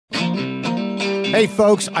Hey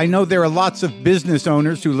folks, I know there are lots of business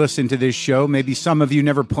owners who listen to this show. Maybe some of you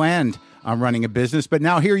never planned on running a business, but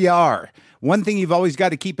now here you are. One thing you've always got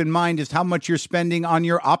to keep in mind is how much you're spending on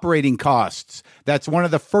your operating costs. That's one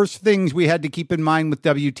of the first things we had to keep in mind with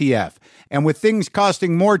WTF. And with things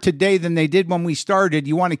costing more today than they did when we started,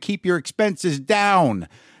 you want to keep your expenses down.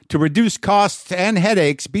 To reduce costs and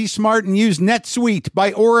headaches, be smart and use NetSuite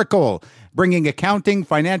by Oracle, bringing accounting,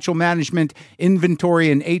 financial management,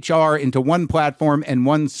 inventory, and HR into one platform and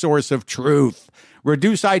one source of truth.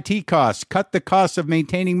 Reduce IT costs, cut the costs of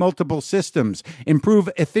maintaining multiple systems, improve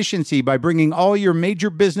efficiency by bringing all your major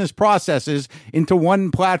business processes into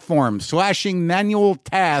one platform, slashing manual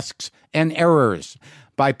tasks and errors.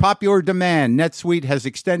 By popular demand, NetSuite has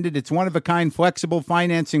extended its one-of-a-kind flexible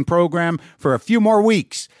financing program for a few more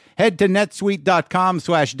weeks. Head to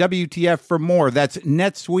netsuite.com/WTF for more. That's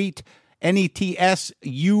NetSuite,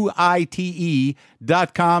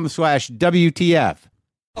 NetSuite.com/WTF.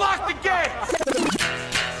 Lock the gate!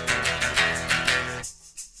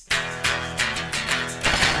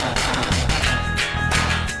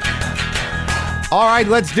 All right,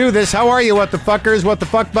 let's do this. How are you, what the fuckers, what the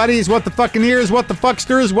fuck buddies, what the fucking ears, what the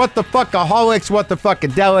fucksters, what the fuckaholics, what the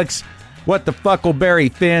fuckadelics, what the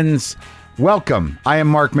fuckleberry fins? Welcome. I am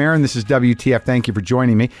Mark Maron. This is WTF. Thank you for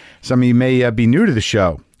joining me. Some of you may be new to the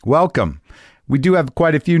show. Welcome. We do have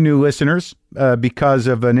quite a few new listeners because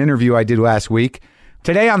of an interview I did last week.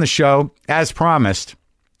 Today on the show, as promised,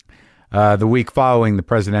 the week following the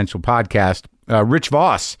presidential podcast, Rich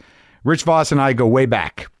Voss. Rich Voss and I go way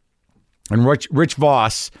back. And Rich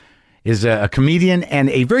Voss is a comedian and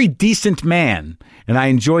a very decent man. And I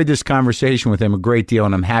enjoyed this conversation with him a great deal,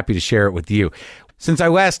 and I'm happy to share it with you. Since I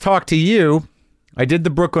last talked to you, I did the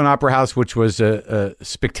Brooklyn Opera House, which was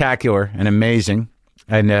spectacular and amazing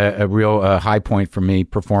and a real high point for me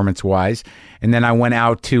performance-wise. And then I went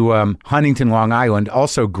out to Huntington, Long Island,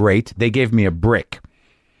 also great. They gave me a brick.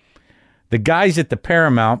 The guys at the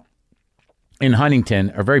Paramount in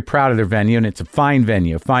Huntington are very proud of their venue, and it's a fine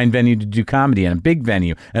venue to do comedy in, a big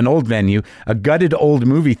venue, an old venue, a gutted old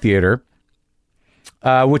movie theater,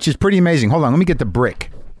 which is pretty amazing. Hold on, let me get the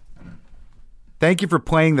brick. Thank you for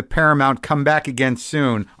playing the Paramount Come Back Again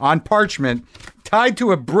Soon on parchment tied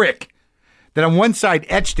to a brick that on one side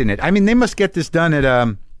etched in it. I mean, they must get this done at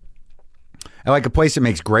like a place that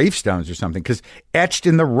makes gravestones or something, because etched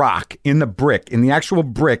in the rock, in the brick, in the actual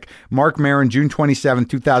brick, Mark Maron, June 27,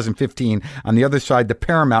 2015, on the other side, the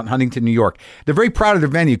Paramount, Huntington, New York. They're very proud of their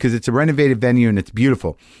venue because it's a renovated venue and it's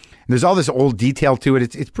beautiful. And there's all this old detail to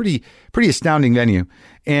it. It's pretty astounding venue.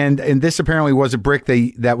 And this apparently was a brick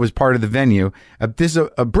that was part of the venue. This is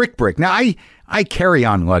a brick. Now, I carry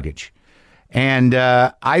on luggage. And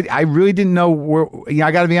I really didn't know where,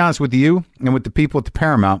 I got to be honest with you and with the people at the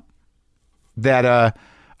Paramount, that I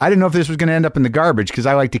didn't know if this was going to end up in the garbage because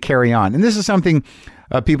I like to carry on. And this is something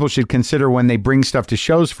people should consider when they bring stuff to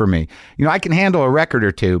shows for me. You know, I can handle a record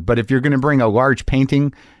or two, but if you're going to bring a large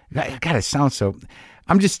painting, God, it sounds so...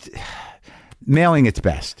 I'm just mailing its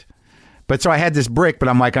best. But so I had this brick, but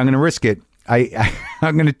I'm like, I'm going to risk it. I'm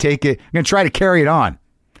going to take it. I'm going to try to carry it on.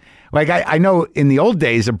 Like I know in the old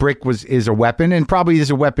days, a brick is a weapon, and probably is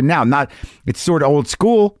a weapon now. It's sort of old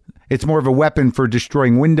school. It's more of a weapon for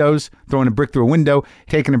destroying windows, throwing a brick through a window,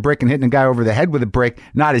 taking a brick and hitting a guy over the head with a brick.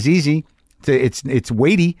 Not as easy. It's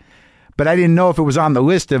weighty. But I didn't know if it was on the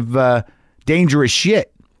list of dangerous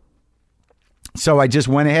shit. So I just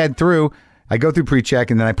went ahead through. I go through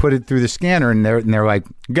pre-check, and then I put it through the scanner, and they're like,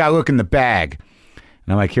 you gotta look in the bag.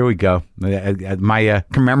 And I'm like, here we go. My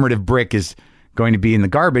commemorative brick is going to be in the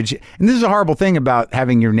garbage. And this is a horrible thing about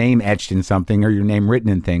having your name etched in something or your name written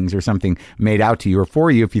in things or something made out to you or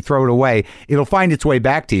for you. If you throw it away, it'll find its way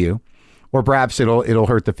back to you, or perhaps it'll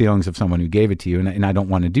hurt the feelings of someone who gave it to you. And I don't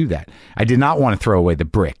want to do that. I did not want to throw away the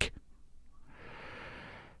brick.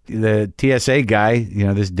 The TSA guy,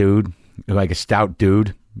 this dude, like a stout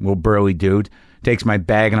dude, little burly dude, takes my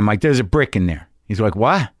bag, and I'm like, there's a brick in there. He's like,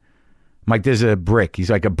 what? I'm like, there's a brick. He's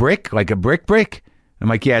like, a brick? Like a brick? I'm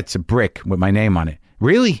like, yeah, it's a brick with my name on it.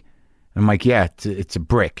 Really? I'm like, yeah, it's a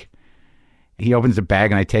brick. He opens the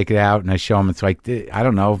bag, and I take it out, and I show him. It's like, I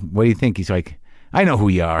don't know. What do you think? He's like, I know who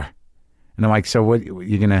you are. And I'm like, so what?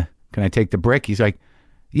 Can I take the brick? He's like,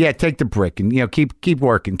 yeah, take the brick, and keep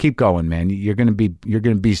working, keep going, man. You're gonna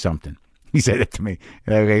be something. He said it to me.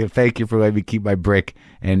 Okay, thank you for letting me keep my brick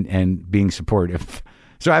and being supportive.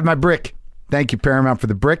 So I have my brick. Thank you, Paramount, for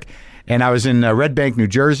the brick. And I was in Red Bank, New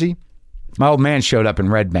Jersey. My old man showed up in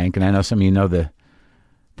Red Bank, and I know some of you know the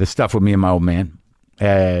stuff with me and my old man.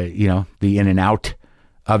 The in and out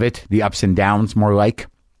of it, the ups and downs, more like.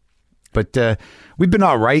 But we've been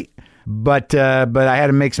all right. But I had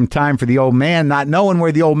to make some time for the old man, not knowing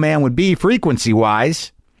where the old man would be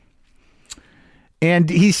frequency-wise.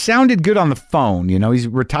 And he sounded good on the phone. You know, he's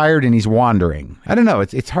retired and he's wandering. I don't know.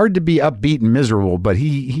 It's hard to be upbeat and miserable, but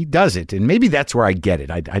he does it. And maybe that's where I get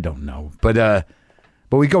it. I don't know. But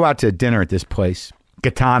we go out to dinner at this place,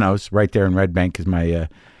 Gaetano's, right there in Red Bank, because I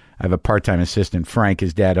have a part-time assistant, Frank.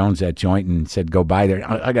 His dad owns that joint and said, go by there.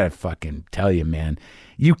 I got to fucking tell you, man,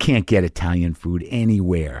 you can't get Italian food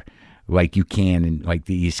anywhere like you can in like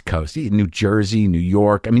the East Coast, New Jersey, New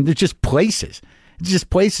York. I mean, there's just places. It's just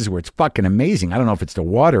places where it's fucking amazing. I don't know if it's the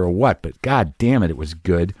water or what, but god damn it, it was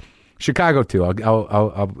good. Chicago too.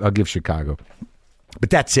 I'll give Chicago,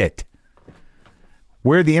 but that's it.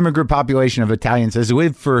 Where the immigrant population of Italians has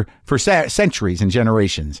lived for centuries and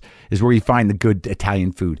generations is where you find the good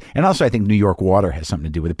Italian food. And also, I think New York water has something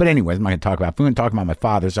to do with it. But anyways, I'm not going to talk about food. I'm talking about my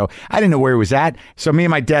father. So I didn't know where he was at. So me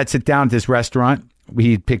and my dad sit down at this restaurant.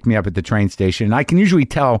 He picked me up at the train station, and I can usually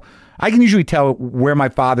tell where my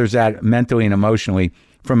father's at mentally and emotionally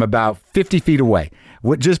from about 50 feet away.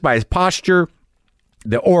 Just by his posture,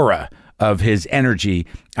 the aura of his energy,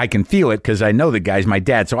 I can feel it because I know the guy's my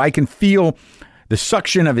dad. So I can feel the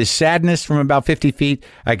suction of his sadness from about 50 feet.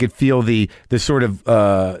 I could feel the sort of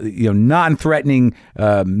non-threatening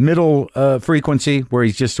middle frequency where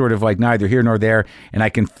he's just sort of like neither here nor there. And I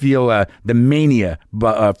can feel the mania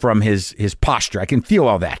from his posture. I can feel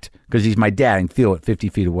all that because he's my dad. I can feel it 50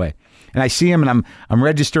 feet away. And I see him, and I'm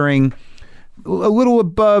registering a little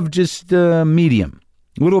above just medium,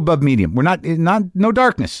 a little above medium. We're not no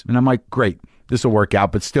darkness, and I'm like, great, this will work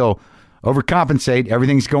out. But still, overcompensate.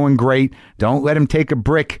 Everything's going great. Don't let him take a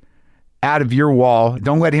brick out of your wall.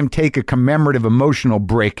 Don't let him take a commemorative, emotional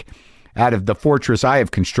brick out of the fortress I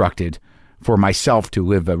have constructed for myself to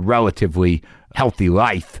live a relatively healthy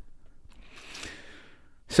life.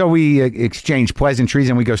 So we exchange pleasantries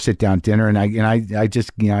and we go sit down at dinner, and I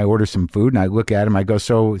just I order some food and I look at him. I go,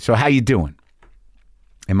 so how you doing?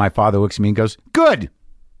 And my father looks at me and goes, good.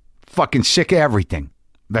 Fucking sick of everything.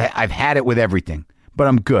 I've had it with everything, but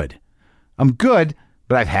I'm good. I'm good,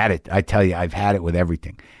 but I've had it. I tell you, I've had it with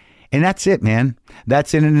everything. And that's it, man.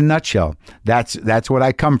 That's it in a nutshell. That's what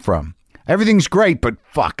I come from. Everything's great, but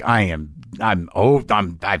fuck,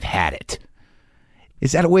 I've had it.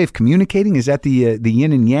 Is that a way of communicating? Is that the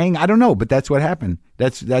yin and yang? I don't know, but that's what happened.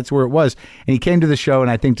 That's where it was. And he came to the show, and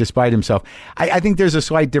I think despite himself, I think there's a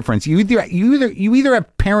slight difference. You either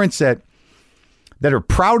have parents that are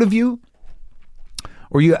proud of you,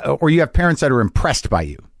 or you have parents that are impressed by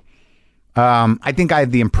you. I think I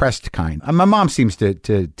have the impressed kind. My mom seems to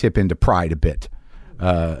tip into pride a bit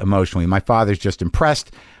emotionally. My father's just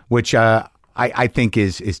impressed, which I think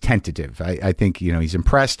is tentative. I think he's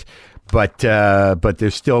impressed. But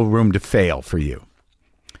there's still room to fail for you.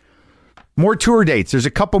 More tour dates. There's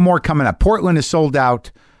a couple more coming up. Portland is sold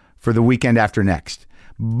out for the weekend after next.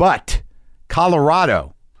 But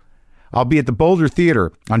Colorado, I'll be at the Boulder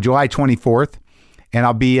Theater on July 24th, and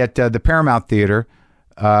I'll be at the Paramount Theater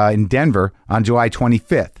in Denver on July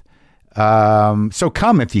 25th. So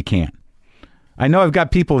come if you can. I know I've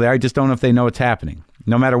got people there. I just don't know if they know what's happening.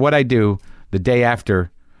 No matter what I do, the day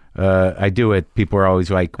after I do it, people are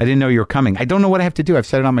always like, I didn't know you were coming. I don't know what I have to do. I've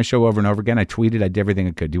said it on my show over and over again. I tweeted. I did everything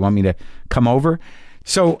I could. Do you want me to come over?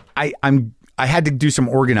 So I had to do some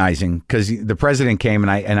organizing because the president came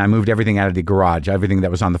and I moved everything out of the garage, everything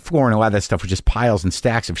that was on the floor, and a lot of that stuff was just piles and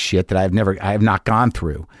stacks of shit that I have not gone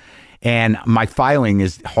through. And my filing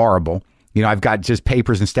is horrible. I've got just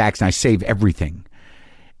papers and stacks, and I save everything.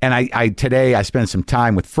 And today I spent some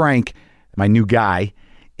time with Frank, my new guy,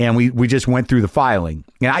 and we just went through the filing.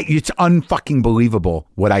 And it's unfucking believable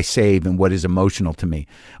what I save and what is emotional to me.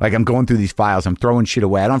 Like, I'm going through these files. I'm throwing shit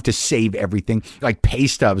away. I don't have to save everything. Like pay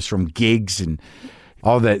stubs from gigs and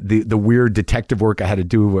all the weird detective work I had to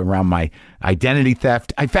do around my identity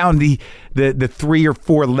theft. I found the 3 or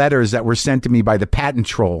 4 letters that were sent to me by the patent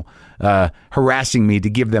troll harassing me to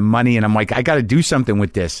give them money. And I'm like, I got to do something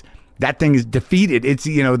with this. That thing is defeated. It's,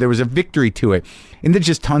 there was a victory to it. And there's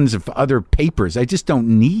just tons of other papers I just don't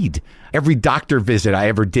need. Every doctor visit I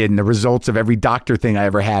ever did and the results of every doctor thing I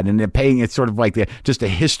ever had. And they're paying it sort of like just a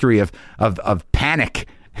history of panic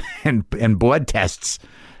and blood tests.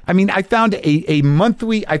 I mean, I found a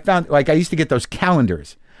monthly, I used to get those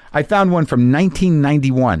calendars. I found one from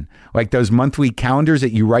 1991, like those monthly calendars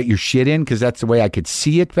that you write your shit in, because that's the way I could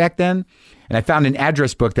see it back then. And I found an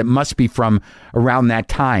address book that must be from around that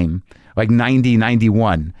time, like 90,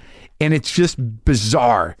 91. And it's just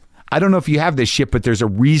bizarre. I don't know if you have this shit, but there's a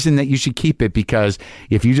reason that you should keep it, because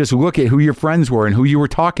if you just look at who your friends were and who you were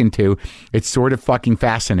talking to, it's sort of fucking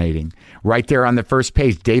fascinating. Right there on the first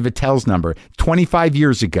page, David Tell's number, 25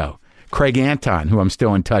 years ago. Craig Anton, who I'm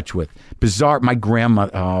still in touch with. Bizarre. My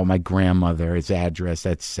grandmother, his address,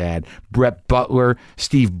 that's sad. Brett Butler,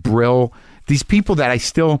 Steve Brill, these people that I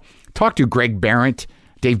still talk to, Greg Barrett,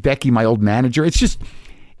 Dave Becky, my old manager. It's just,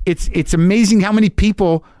 it's amazing how many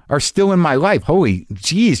people are still in my life. Holy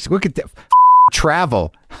jeez, look at that.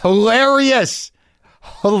 Travel. Hilarious.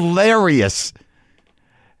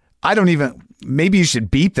 I don't even, maybe you should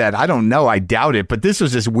beep that. I don't know. I doubt it. But this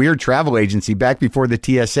was this weird travel agency back before the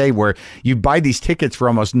TSA where you buy these tickets for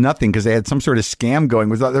almost nothing because they had some sort of scam going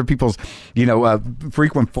with other people's,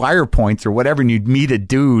 frequent flyer points or whatever. And you'd meet a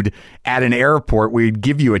dude at an airport where he'd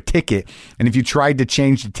give you a ticket. And if you tried to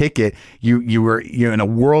change the ticket, you were in a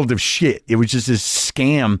world of shit. It was just this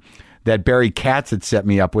scam that Barry Katz had set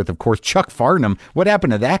me up with. Of course, Chuck Farnham. What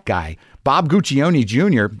happened to that guy? Bob Guccione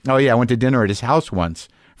Jr. Oh, yeah, I went to dinner at his house once.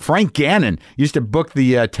 Frank Gannon used to book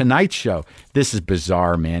the Tonight Show. This is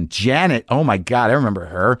bizarre, man. Janet, oh my God, I remember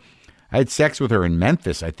her. I had sex with her in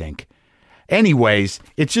Memphis, I think. Anyways,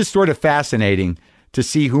 it's just sort of fascinating to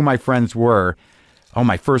see who my friends were. Oh,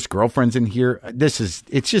 my first girlfriend's in here. It's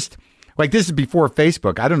just, like, this is before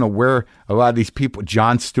Facebook. I don't know where a lot of these people,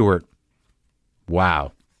 Jon Stewart.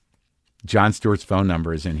 Wow. Jon Stewart's phone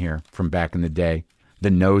number is in here from back in the day.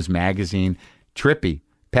 The Nose magazine. Trippy.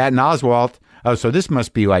 Patton Oswalt. Oh, so this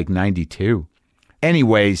must be like 92.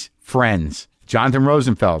 Anyways, friends. Jonathan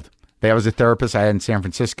Rosenfeld. That was a therapist I had in San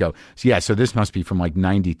Francisco. So yeah, so this must be from like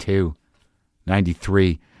 92,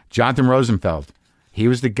 93. Jonathan Rosenfeld. He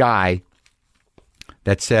was the guy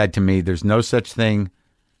that said to me, there's no such thing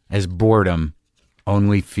as boredom,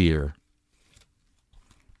 only fear.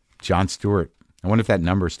 Jon Stewart. I wonder if that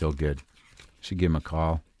number is still good. Should give him a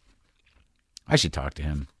call. I should talk to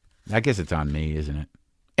him. I guess it's on me, isn't it?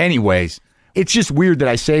 Anyways, it's just weird that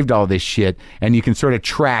I saved all this shit, and you can sort of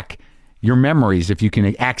track your memories if you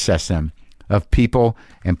can access them of people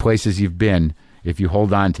and places you've been if you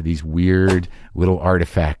hold on to these weird little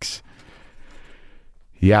artifacts.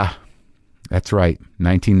 Yeah, that's right.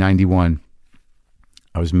 1991.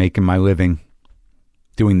 I was making my living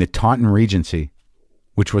doing the Taunton Regency,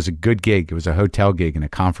 which was a good gig. It was a hotel gig in a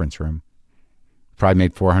conference room. Probably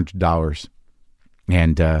made $400.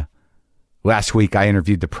 And last week, I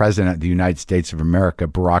interviewed the President of the United States of America,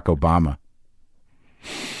 Barack Obama.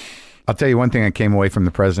 I'll tell you one thing I came away from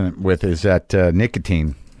the President with is that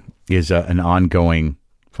nicotine is an ongoing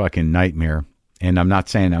fucking nightmare. And I'm not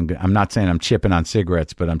saying I'm chipping on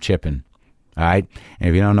cigarettes, but I'm chipping. All right? And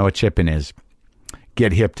if you don't know what chipping is,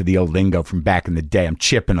 get hip to the old lingo from back in the day. I'm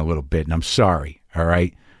chipping a little bit, and I'm sorry. All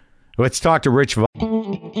right? Let's talk to Rich.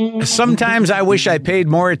 Sometimes I wish I paid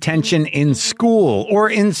more attention in school, or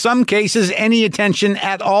in some cases, any attention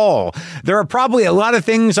at all. There are probably a lot of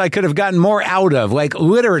things I could have gotten more out of, like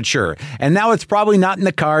literature, and now it's probably not in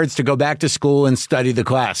the cards to go back to school and study the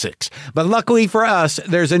classics. But luckily for us,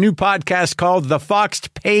 there's a new podcast called The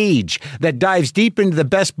Foxed Page that dives deep into the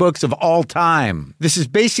best books of all time. This is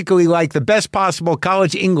basically like the best possible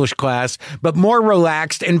college English class, but more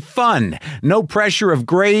relaxed and fun. No pressure of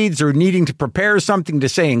grades or needing to prepare something to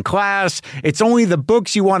say in class. It's only the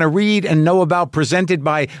books you want to read and know about, presented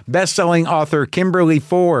by best-selling author Kimberly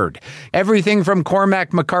Ford. Everything from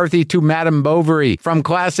Cormac McCarthy to Madame Bovary, from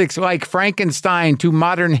classics like Frankenstein to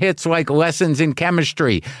modern hits like Lessons in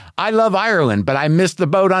Chemistry. I love Ireland, but I missed the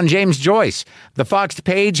boat on James Joyce. The Foxed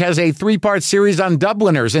Page has a 3-part series on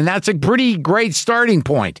Dubliners, and that's a pretty great starting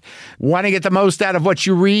point. Want to get the most out of what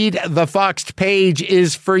you read? The Foxed Page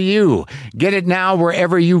is for you. Get it now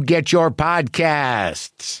wherever you get your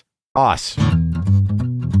podcasts. Us.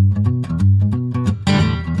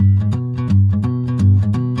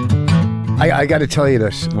 I got to tell you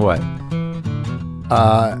this. What?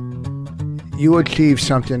 You achieved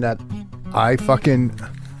something that I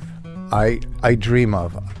dream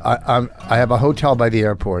of. I have a hotel by the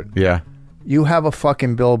airport. Yeah. You have a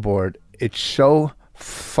fucking billboard. It's so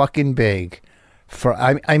fucking big.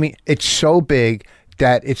 I mean, it's so big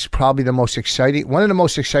that it's probably the most exciting, one of the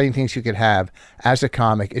most exciting things you could have as a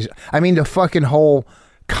comic is, I mean, the fucking whole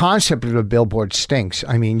concept of a billboard stinks.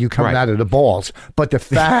 I mean, you come out of the balls, but the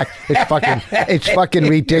fact it's fucking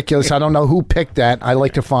ridiculous. I don't know who picked that. I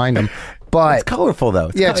like to find them, but it's colorful though.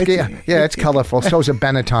 It's colorful. So is a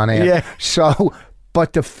Benetton ad. Yeah. So,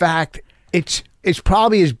 but the fact it's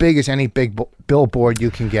probably as big as any big billboard you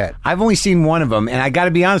can get. I've only seen one of them, and I got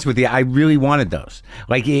to be honest with you, I really wanted those.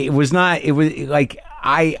 Like, it was like,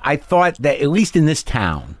 I thought that at least in this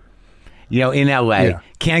town, in LA,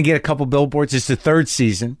 can I get a couple billboards? It's the third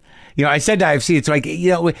season. I said to IFC, it's like,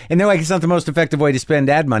 and they're like, it's not the most effective way to spend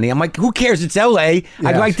ad money. I'm like, who cares? It's LA. Yeah.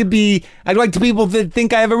 I'd like to be able to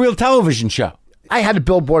think I have a real television show. I had a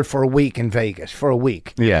billboard for a week in Vegas for a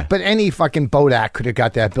week. Yeah. But any fucking Bodak could have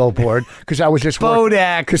got that billboard because I was just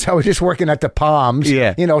Bodak. because I was just working at the Palms.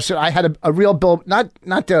 Yeah. You know, so I had a real bill, not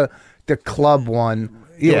the club one.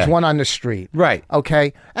 There was Yeah. one on the street. Right.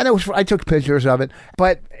 Okay. And I took pictures of it.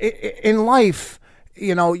 But in life,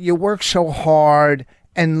 you know, you work so hard,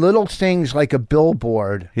 and little things like a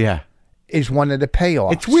billboard Yeah. is one of the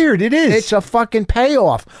payoffs. It's weird. It is. It's a fucking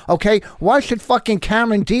payoff. Okay, why should fucking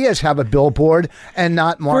Cameron Diaz have a billboard and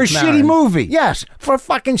not Mark For a Maron? shitty movie. Yes, for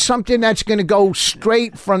fucking something that's going to go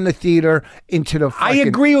straight from the theater into the. I Fucking,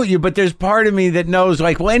 agree with you, but there's part of me that knows,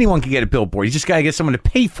 like, well, anyone can get a billboard. You just got to get someone to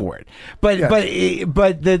pay for it. But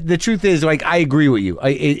the truth is, like, I agree with you.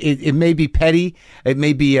 It may be petty, it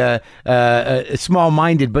may be small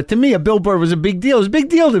minded, but to me, a billboard was a big deal. It was a big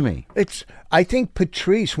deal to me. I think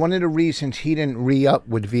Patrice, one of the reasons he didn't re-up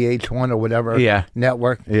with VH1 or whatever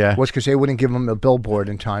network was because they wouldn't give him a billboard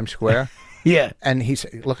in Times Square. Yeah. And he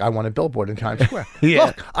said, look, I want a billboard in Times Square.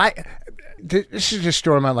 Yeah. Look, this is the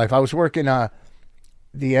story of my life. I was working the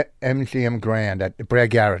MGM Grand at Brad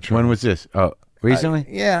Garrett's room. When was this? Oh, recently?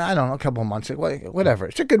 Yeah, I don't know, a couple of months ago. Whatever.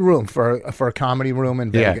 It's a good room for a comedy room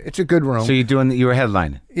in Vegas. Yeah. It's a good room. So you were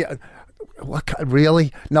headlining? Yeah. What?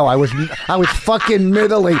 Really? No, I was fucking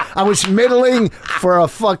middling. I was middling for a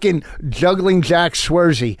fucking juggling Jack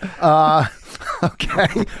Swersey.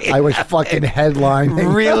 Okay, I was fucking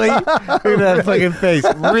headlining. Really? Look at that fucking face.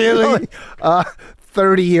 Really?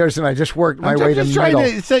 30 years, and I just worked my way to I'm just trying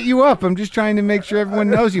middle. to set you up. I'm just trying to make sure everyone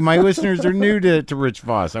knows you. My listeners are new to Rich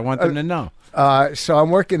Voss. I want them to know. So I'm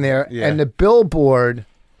working there, and the billboard,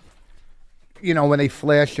 you know, when they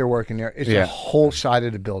flash you're working there, it's the whole side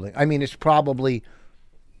of the building. I mean, it's probably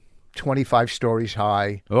 25 stories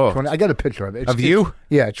high. Oh. 20, I got a picture of it. Of you?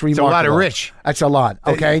 Yeah, it's remarkable. It's a lot of rich. That's a lot.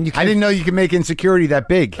 Okay, and you I didn't know you could make insecurity that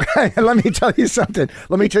big. Let me tell you something.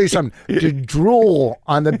 The drool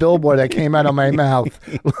on the billboard that came out of my mouth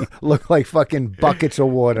looked like fucking buckets of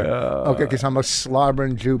water. Okay, because I'm a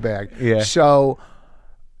slobbering Jew bag. Yeah. So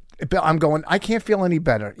I'm going, I can't feel any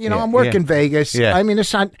better. You know, I'm working Vegas. Yeah. I mean,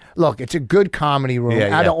 it's not, look, it's a good comedy room.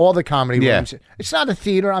 Out of all the comedy rooms, it's not a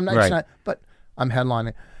theater. I'm not, it's not, but I'm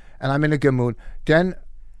headlining and I'm in a good mood. Then,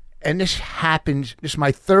 and this happens, this is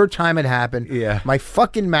my third time it happened. Yeah. My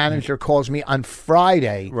fucking manager calls me on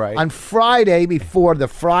Friday. Right. On Friday before the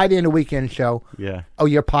Friday and the weekend show. Yeah. Oh,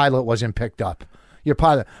 your pilot wasn't picked up. Your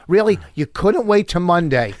pilot. Really? You couldn't wait till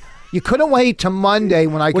Monday. You couldn't wait till Monday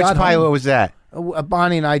when I Which got pilot home. was that?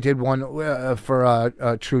 Bonnie and I did one for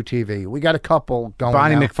True TV. We got a couple going.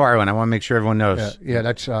 Bonnie now. McFarlane. I want to make sure everyone knows. Yeah,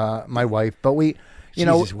 that's my wife. But we, you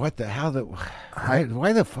Jesus, what the hell?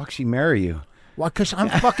 Why the fuck she marry you? well, because I'm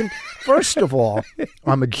fucking. First of all,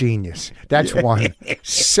 I'm a genius. That's one.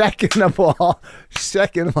 Second of all,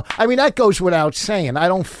 I mean that goes without saying. I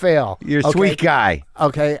don't fail. You're a sweet guy.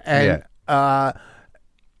 Okay, and I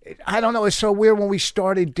don't know. It's so weird when we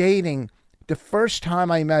started dating. The first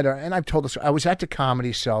time I met her, and I've told this, I was at the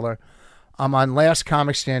Comedy Cellar. I'm on Last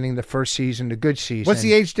Comic Standing, the first season, the good season. What's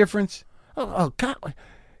the age difference? Oh God!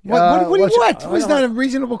 What? Was that a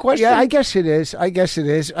reasonable question? Yeah, I guess it is. I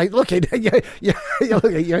look at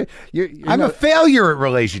you. I'm a failure at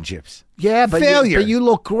relationships. Yeah, but failure. But you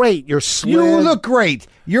look great. You're slim. You look great.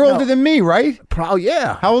 You're older than me, right?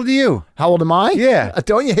 Yeah. How old are you? How old am I? Yeah.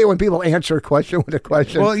 Don't you hear when people answer a question with a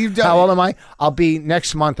question? Well, you've done. How old am I?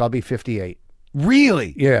 Next month. I'll be 58.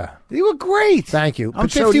 Really? Yeah. You look great. Thank you. I'm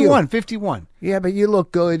But so do 51. you. 51. Yeah, but you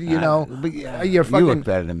look good. You know. But, You're fucking. you look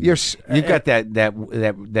better than me. You've got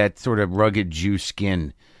that sort of rugged Jew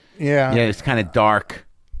skin. Yeah. Yeah, it's kind of dark.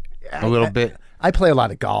 A little bit. I play a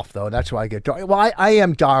lot of golf though. That's why I get dark. Well, I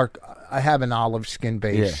am dark. I have an olive skin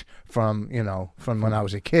base from when I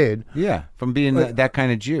was a kid. Yeah, from being that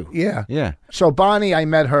kind of Jew. Yeah. Yeah. So Bonnie, I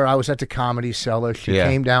met her. I was at the Comedy Cellar. She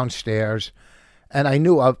came downstairs, and I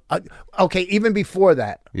knew of. Okay, even before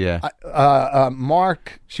that. Yeah.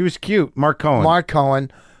 Mark. She was cute. Mark Cohen. Mark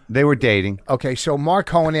Cohen. They were dating. Okay, so Mark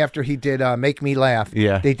Cohen, after he did Make Me Laugh,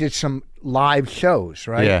 they did some live shows,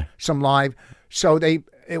 right? Yeah. Some live. So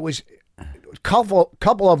it was a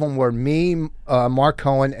couple of them were me, Mark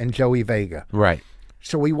Cohen, and Joey Vega. Right.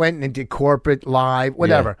 So we went and did corporate live,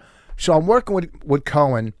 whatever. So I'm working with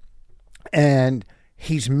Cohen, and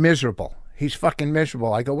he's miserable. He's fucking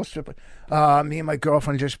miserable. I go, what's the... me and my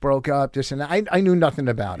girlfriend just broke up, this and that. I knew nothing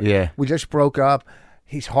about it. Yeah. We just broke up.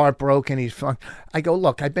 He's heartbroken. I go,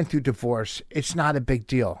 look, I've been through divorce. It's not a big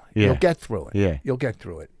deal. Yeah. You'll get through it. Yeah. You'll get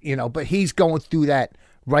through it. You know, but he's going through that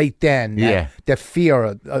right then. The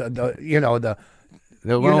fear, the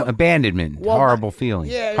abandonment, horrible feeling,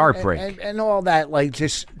 yeah, heartbreak. and all that, like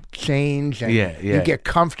just change and Yeah, yeah. you get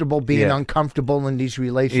comfortable being Yeah. uncomfortable in these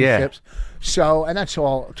relationships. So, and that's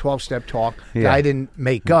all 12-step talk that I didn't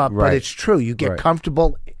make up, Right. but it's true. You get Right.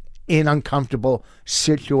 comfortable in uncomfortable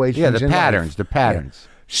situations. Yeah, the in life. patterns, the patterns.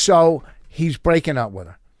 So he's breaking up with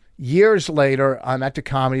her. Years later, I'm at the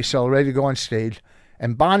Comedy Cellar, ready to go on stage,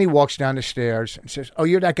 and Bonnie walks down the stairs and says, "Oh,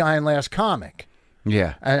 you're that guy in Last Comic."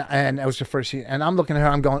 Yeah. And that was the first scene. And I'm looking at her,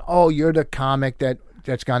 I'm going, "Oh, you're the comic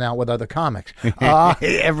that's gone out with other comics."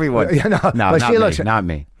 Everyone. You know, no, but not she me. looks- Not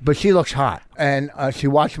me. But she looks hot, and she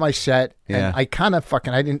watched my set, Yeah. and I kind of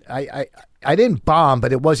I didn't bomb,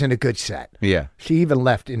 but it wasn't a good set. Yeah. She even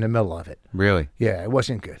left in the middle of it. Really? Yeah, it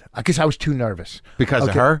wasn't good because I was too nervous. Because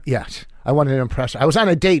of her? Yes, I wanted to impress her. I was on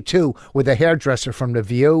a date too with a hairdresser from The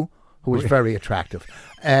View who was very attractive,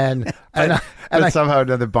 and But I somehow or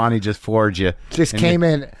another, Bonnie just floored you. just And came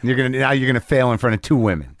in. You're gonna fail in front of two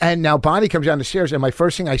women. And now Bonnie comes down the stairs, and my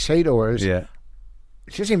first thing I say to her is, Yeah.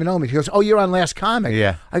 she doesn't even know me. She goes, "Oh, you're on Last Comic."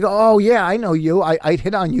 Yeah. I go, "Oh, yeah, I know you. I'd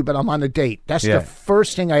hit on you, but I'm on a date." That's Yeah. the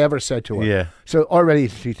first thing I ever said to her. Yeah. So already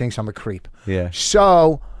she thinks I'm a creep. Yeah.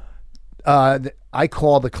 So I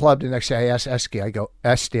call the club the next day. I ask Esty. I go,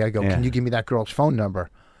 Yeah. "Can you give me that girl's phone number?"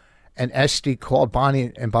 And Esty called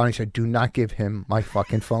Bonnie, and Bonnie said, "Do not give him my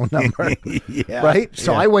fucking phone number." Yeah. Right?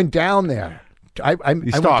 So Yeah. I went down there. I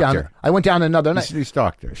went stalked down. her. I went down another night. You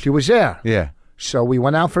stalked her. She was there. Yeah. So we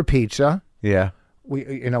went out for pizza. Yeah.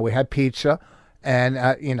 We had pizza, and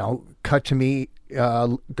cut to me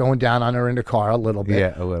going down on her in the car a little bit.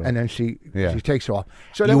 Yeah, a little. And then she Yeah. takes off.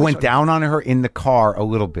 So You went down on her in the car a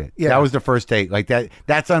little bit. Yeah. That was the first date. Like that.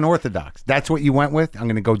 That's unorthodox. That's what you went with. I'm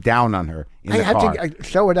going to go down on her in I the had car. to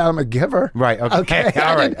show her that I'm a giver. Right, okay. All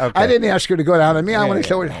I right, didn't, okay. I didn't ask her to go down on me. I want to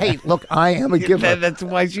show her, hey, look, I am a giver. That's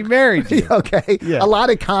why she married you. Okay. Yeah. A lot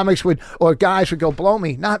of comics or guys would go, blow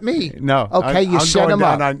me, not me. No, Okay, you I'm set going them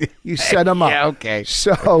down up. on- You set them up. Yeah, okay.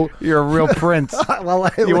 So You're a real prince. well,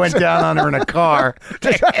 You went down on her in a car.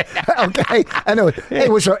 okay. I know. It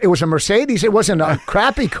was a Mercedes. It wasn't a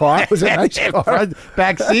crappy car. It was a nice car. Front,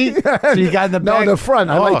 back seat. So you got in the No, back. the front.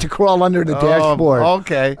 I Oh. like to crawl under the dashboard.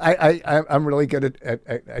 Okay. I'm really good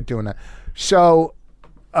at doing that. So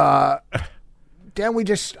then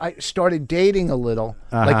I started dating a little.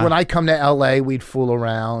 Like when I come to LA, we'd fool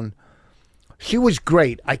around. She was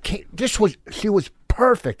great. She was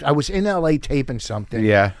perfect. I was in LA taping something.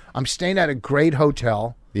 Yeah. I'm staying at a great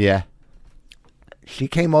hotel. Yeah. She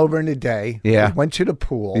came over in the day. Yeah. We went to the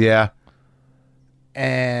pool. Yeah.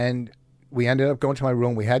 And we ended up going to my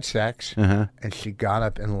room. We had sex. Uh-huh. And she got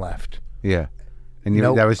up and left. Yeah. And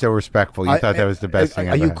No. that was so respectful. You thought that was the best thing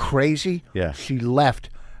Are ever. you happened. crazy? Yeah. She left.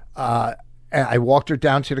 And I walked her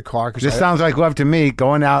down to the car. This sounds like love to me.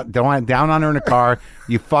 Going out, down on her in a car.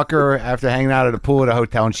 You fuck her after hanging out at a pool at a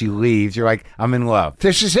hotel, and she leaves. You're like, I'm in love.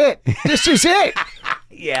 This is it. This is it.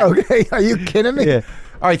 Yeah. Okay. Are you kidding me? Yeah.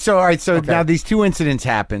 All right. So now these two incidents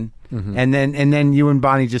happen, and then you and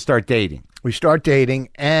Bonnie just start dating. We start dating,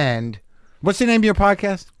 and What's the name of your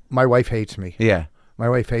podcast? my wife hates me. Yeah. My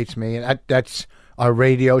wife hates me, and that's our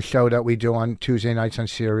radio show that we do on Tuesday nights on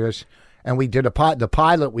Sirius. And we did the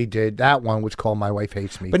pilot we did. That one was called "My Wife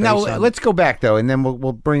Hates Me." But now based on- let's go back though, and then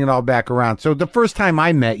we'll bring it all back around. So the first time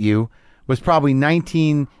I met you was probably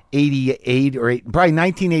 1988 or probably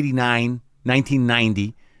 1989,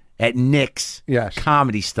 1990 at Nick's Yes.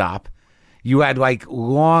 Comedy Stop. You had like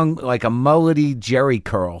long, like a mullety Jerry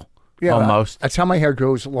curl, almost. That's how my hair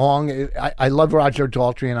grows long. I love Roger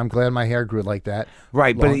Daltrey, and I'm glad my hair grew like that.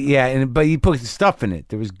 Right, Long. but yeah, but you put stuff in it.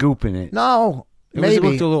 There was goop in it. No, It maybe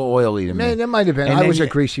looked a little oily to me. It might have been. And I then was a you-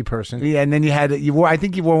 greasy person. Yeah, and then I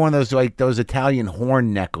think you wore one of those like those Italian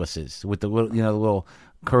horn necklaces with the little, the little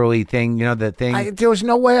curly thing, the thing. There was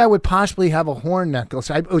no way I would possibly have a horn necklace.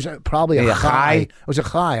 It was probably a Yeah, chai. chai? It was a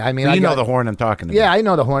chai. I mean, you I know got, the horn I'm talking about. Yeah, I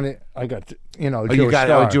know the horn. I got, Oh, you got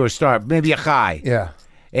Star. Jewish Star, maybe a high. Yeah,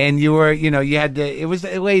 And you were, you had it was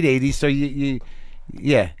the late '80s, so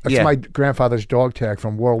yeah, that's my grandfather's dog tag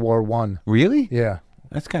from World War One. Really? Yeah,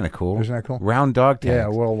 That's kind of cool. Isn't that cool? Round dog tags. yeah,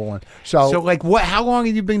 World War One. So like what? How long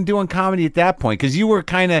have you been doing comedy at that point? Because you were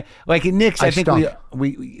kind of like at Nick's. I think stunk.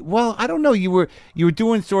 we well, I don't know. You were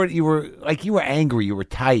doing you were angry. You were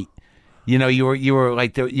tight. You were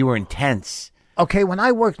like you were intense. Okay, when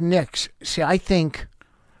I worked Nick's, see, I think.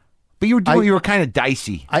 But you were kind of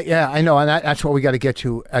dicey. I know, and that's what we got to get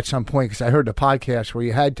to at some point, because I heard the podcast where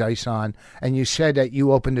you had Dice on, and you said that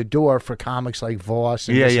you opened the door for comics like Voss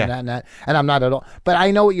and this Yeah. and that and that, and I'm not at all. But I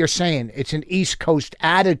know what you're saying. It's an East Coast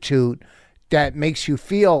attitude that makes you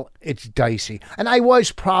feel it's dicey. And I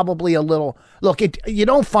was probably a little... Look, you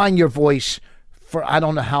don't find your voice for I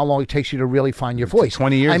don't know how long it takes you to really find your voice.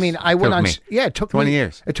 20 years. I mean, I went took on. me. Yeah, it took 20 me,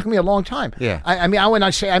 years. It took me a long time. Yeah. I mean, I went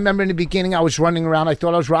on. I remember in the beginning, I was running around. I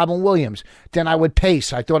thought I was Robin Williams. Then I would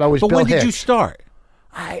pace. I thought I was. But Bill when did Hicks. you start?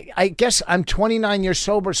 I guess I'm 29 years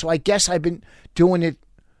sober, so I guess I've been doing it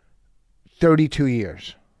 32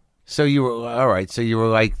 years. So you were all right. So you were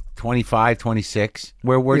like 25, 26.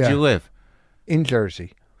 Where'd Yeah. you live? In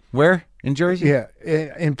Jersey. Where in Jersey? Yeah,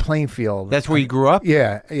 in Plainfield. That's where you grew up.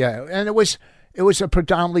 Yeah, and it was a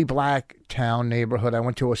predominantly black town neighborhood. I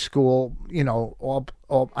went to a school, you know,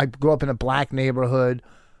 I grew up in a black neighborhood,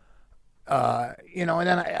 you know, and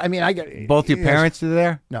then I got Both your parents are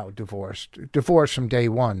there. No, divorced from day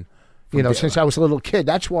one. You know, since I was a little kid.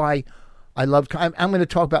 That's why I love. I'm going to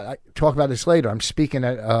talk about this later. I'm speaking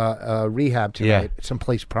at rehab tonight. Yeah.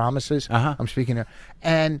 Someplace Promises. Uh-huh. I'm speaking there,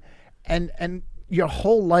 and your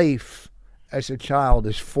whole life as a child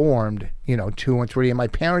is formed, you know, 2 and 3. And my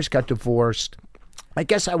parents got divorced. I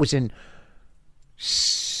guess I was in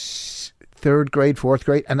 3rd grade, 4th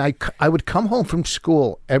grade, and I would come home from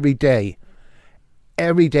school every day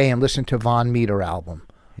and listen to Von Meter album.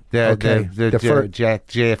 The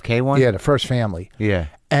JFK one. Yeah, the First Family. Yeah.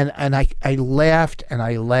 And I laughed and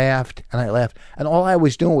I laughed and I laughed, and all I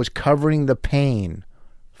was doing was covering the pain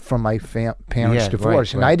from my parents'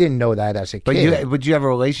 divorce, and I didn't know that as a kid. But would you have a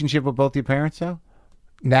relationship with both your parents though?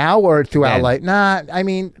 Now or throughout Then. life? Nah, I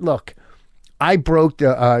mean, look, I broke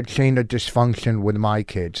the chain of dysfunction with my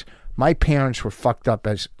kids. My parents were fucked up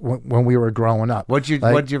when we were growing up. What'd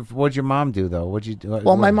your mom do though? What'd you do?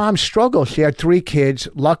 Well, my mom struggled. She had 3 kids.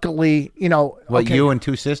 Luckily, you know. What, you and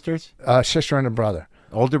 2 sisters? Sister and a brother.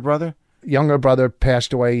 Older brother? Younger brother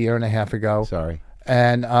passed away a year and a half ago. Sorry.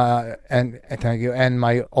 And thank you. And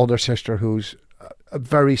my older sister, who's a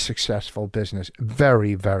very successful business,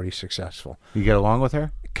 very, very successful. You get along with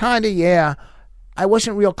her? Kind of, yeah. I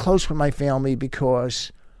wasn't real close with my family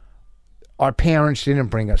because our parents didn't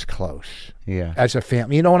bring us close. Yeah. As a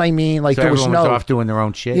family, you know what I mean? Like So there was everyone no was off doing their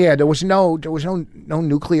own shit. Yeah, there was no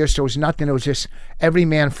nucleus. There was nothing. It was just every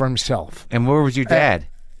man for himself. And where was your dad?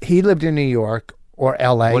 He lived in New York or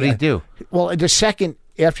L.A. What did he do? Well, the second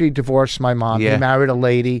after he divorced my mom, Yeah. he married a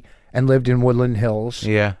lady and lived in Woodland Hills.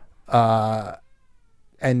 Yeah.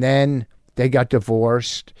 And then they got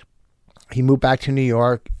divorced. He moved back to New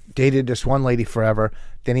York, dated this one lady forever.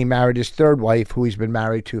 Then he married his 3rd wife, who he's been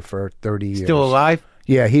married to for 30 years. Still alive?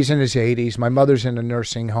 Yeah, he's in his 80s. My mother's in a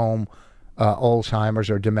nursing home,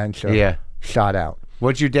 Alzheimer's or dementia. Yeah. Shot out.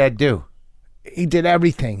 What'd your dad do? He did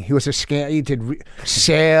everything. He was a scam. He did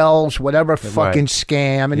sales, whatever fucking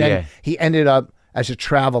scam. And then he ended up as a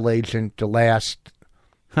travel agent the last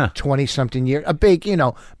 20-something years. A big, you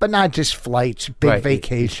know, but not just flights, big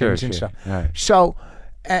vacations and stuff. Right. So,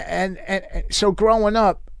 and so growing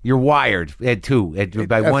up, You're wired at 2,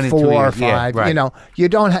 by 1 and 2 4 or years. 5. Yeah, right. You know, you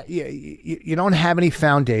don't you don't have any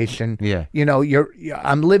foundation. Yeah. You know,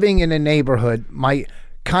 I'm living in a neighborhood. My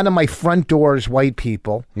front door is white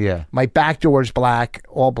people. Yeah. My back door is black,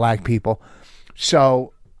 all black people.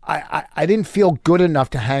 So I didn't feel good enough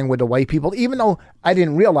to hang with the white people, even though I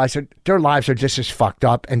didn't realize that their lives are just as fucked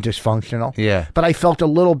up and dysfunctional. Yeah. But I felt a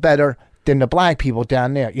little better than the black people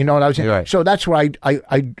down there. You know what I was saying? Right. So that's why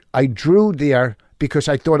I drew there, because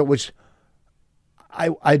I thought it was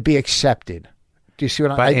I'd be accepted. Do you see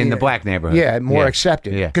what in the black neighborhood? Yeah, more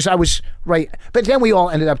accepted. Yeah. Because I was right. But then we all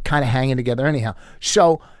ended up kind of hanging together anyhow.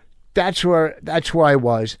 So that's where I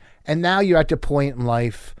was. And now you're at the point in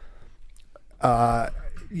life,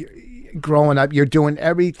 growing up, you're doing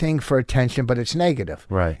everything for attention, but it's negative.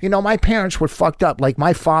 Right. You know, my parents were fucked up. Like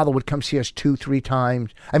my father would come see us 2-3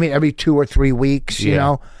 times. I mean, every 2 or 3 weeks, you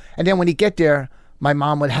know. And then when he get there, my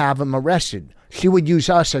mom would have him arrested. She would use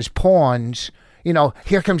us as pawns. You know,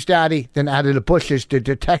 here comes daddy. Then out of the bushes, the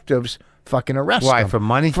detectives fucking arrest him. Why, for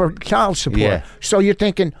money? For child support. Yeah. So you're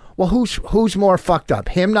thinking, well, who's more fucked up?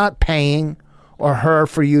 Him not paying or her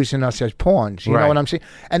for using us as pawns? You know what I'm saying?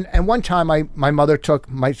 And one time my mother took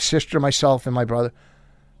my sister, myself, and my brother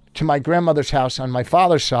to my grandmother's house on my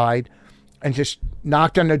father's side and just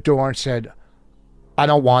knocked on the door and said, I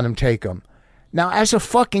don't want him, take him. Now, as a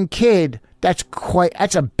fucking kid, that's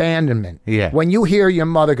abandonment. Yeah. When you hear your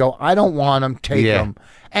mother go, I don't want him, take him.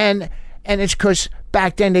 And it's because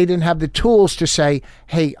back then they didn't have the tools to say,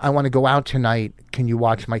 hey, I want to go out tonight. Can you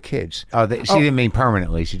watch my kids? Oh, she didn't mean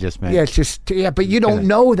permanently. She just meant. Yeah, it's just, but you don't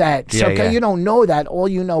know that. So, you don't know that. All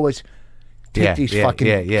you know is take these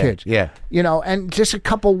fucking kids. Yeah. You know, and just a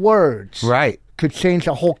couple words. Right. Could change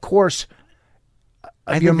the whole course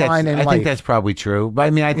of your mind and life. I think that's probably true. But I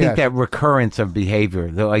mean, I think that recurrence of behavior,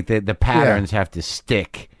 the patterns have to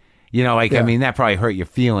stick. You know, like, I mean, that probably hurt your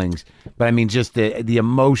feelings. But I mean, just the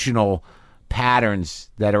emotional patterns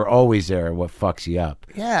that are always there are what fucks you up.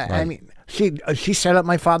 Yeah, Like- I mean, she set up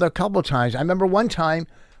my father a couple of times. I remember one time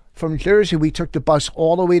from Jersey, we took the bus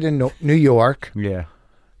all the way to New York. Yeah.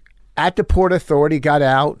 At the Port Authority, got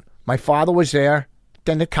out. My father was there.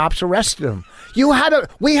 Then the cops arrested him.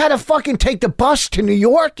 We had to fucking take the bus to New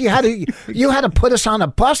York. You had to put us on a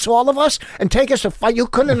bus, all of us, and take us to fight. You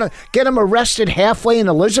couldn't get him arrested halfway in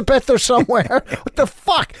Elizabeth or somewhere. What the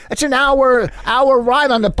fuck? It's an hour ride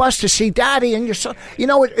on the bus to see Daddy, and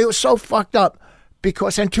it was so fucked up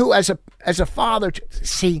because, and two, as a father,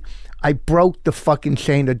 see, I broke the fucking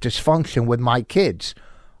chain of dysfunction with my kids.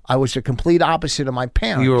 I was the complete opposite of my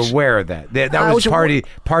parents. You were aware of that. That was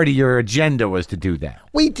part of your agenda was to do that.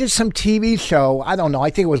 We did some TV show. I don't know. I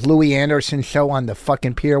think it was Louis Anderson's show on the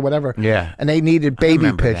fucking pier, whatever. Yeah. And they needed baby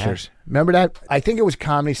remember pictures. Remember that? I think it was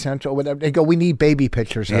Comedy Central, whatever. They go, we need baby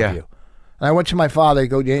pictures of Yeah. you. And I went to my father.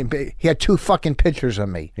 He had 2 fucking pictures of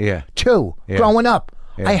me. Yeah. 2. Yeah. Growing up.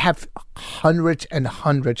 Yeah. I have hundreds and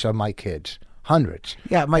hundreds of my kids. Hundreds.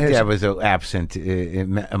 Yeah, my dad was absent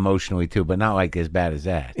emotionally too, but not like as bad as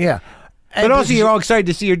that. Yeah. But also, you're all excited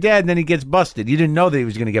to see your dad, and then he gets busted. You didn't know that he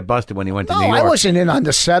was going to get busted when he went to New No, York. I wasn't in on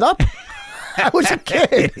the setup. I was a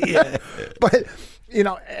kid. But,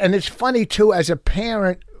 and it's funny, too, as a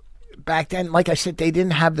parent, back then, like I said, they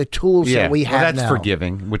didn't have the tools that we have that's now.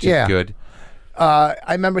 forgiving, which Yeah. is good. I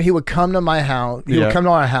remember he would come to my house. He Yeah. would come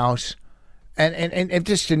to our house, and it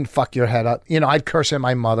just didn't fuck your head up. I'd curse at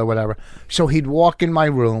my mother, whatever. So he'd walk in my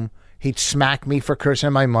room. He'd smack me for cursing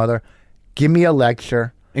at my mother, give me a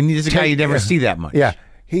lecture. And this is a guy you never see that much. Yeah.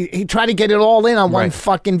 He tried to get it all in on one Right.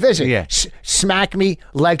 fucking visit. Yeah. Smack me,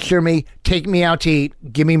 lecture me, take me out to eat,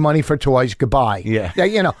 give me money for toys, goodbye. Yeah.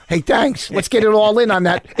 Hey, thanks. Let's get it all in on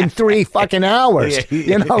that in 3 fucking hours.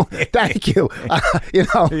 Yeah. Thank you.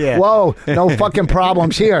 Yeah. Whoa, no fucking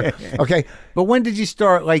problems here. Okay. But when did you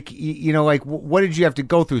start? Like what did you have to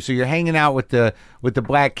go through? So you're hanging out with the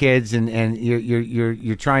black kids, and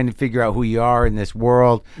you're trying to figure out who you are in this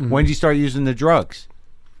world. Mm-hmm. When did you start using the drugs?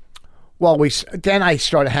 Well, then I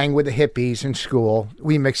started hanging with the hippies in school.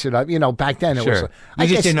 We mixed it up. Back then it was. Sure. I You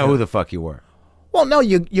just guess- didn't know who the fuck you were. Well, no,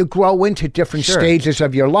 you grow into different Sure. stages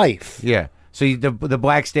of your life. Yeah. So the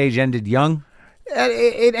black stage ended young.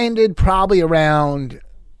 It ended probably around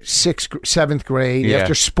 7th grade Yeah.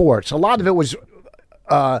 after sports. A lot of it was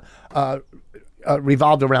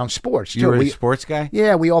revolved around sports. You too. were a sports guy.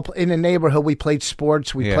 Yeah, we all in the neighborhood. We played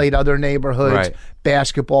sports. We Yeah. played other neighborhoods, Right.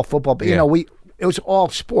 basketball, football. But Yeah. it was all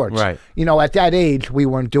sports. Right. At that age, we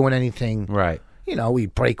weren't doing anything. Right.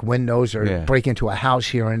 We'd break windows or Yeah. break into a house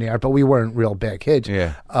here and there, but we weren't real bad kids.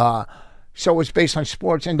 Yeah. So it was based on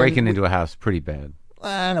sports. And then Breaking into a house, pretty bad.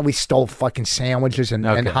 we stole fucking sandwiches and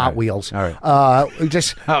Okay, Hot all right. Wheels. All right. We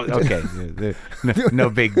just. Oh, okay. No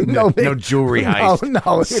big, no jewelry heist.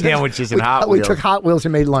 No. Sandwiches and Hot We Wheels. took Hot Wheels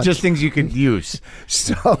and made lunch. Just things you could use.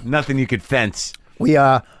 so Nothing you could fence. we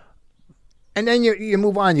and then you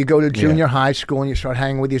move on. You go to junior high school and you start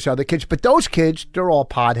hanging with these other kids. But those kids, they're all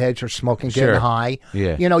potheads or smoking, getting Sure. high.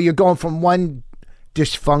 Yeah. You're going from one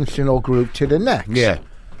dysfunctional group to the next. Yeah.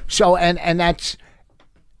 So and that's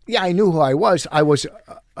I knew who I was. I was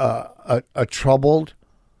a troubled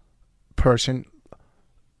person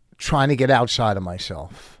trying to get outside of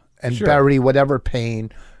myself and Sure. bury whatever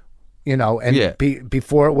pain, and Yeah.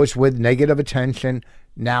 before it was with negative attention,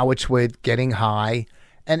 now it's with getting high,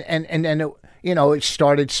 and then it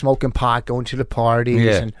started smoking pot, going to the parties,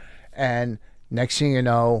 Yeah. and next thing you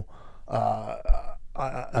know,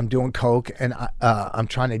 I'm doing coke, and I'm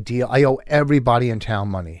trying to deal. I owe everybody in town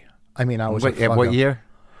money. I mean, I was Wait, a at what fuck-up. year?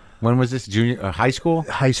 When was this? Junior high school?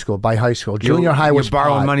 High school, junior high was you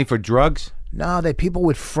borrowing pot. money for drugs? No, people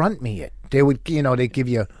would front me it. They would, they'd give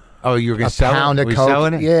you Oh, you were going a to sell pound it? of Were you coke.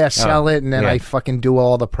 selling it? Yeah, sell Oh, it, and then yeah. I fucking do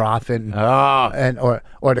all the profit, and Oh,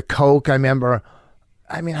 or the coke. I remember.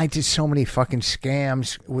 I mean, I did so many fucking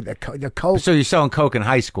scams with the coke. so you're selling coke in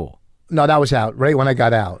high school? No, that was out right when I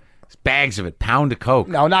got out. Bags of it, pound of coke.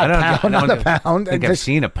 No, not I a don't- pound, I don't- not a pound. I think I've Just-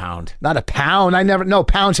 seen a pound. Not a pound. I never. No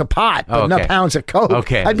pounds of pot, but Oh, not okay. pounds of coke.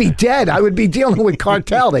 Okay. I'd be dead. I would be dealing with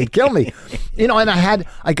cartel. They'd kill me. And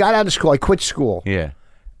I got out of school. I quit school. Yeah.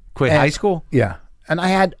 Quit And- high school? Yeah, and I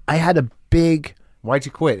had a big. Why'd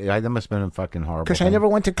you quit? That must have been a fucking horrible Because I thing. never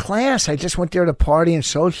went to class. I just went there to party and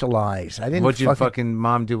socialize. I didn't. What'd your fucking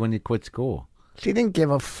mom do when you quit school? She didn't give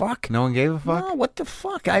a fuck. No one gave a fuck? No, what the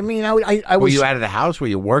fuck? I mean, I Were was. you out of the house? Were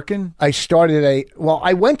you working? I started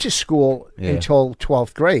I went to school Yeah. until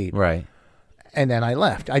 12th grade, Right. and then I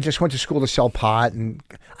left. I just went to school to sell pot, and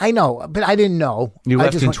I know, but I didn't know. You I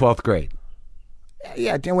left just in went- 12th grade.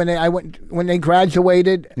 Yeah, then when they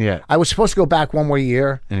graduated, Yeah. I was supposed to go back one more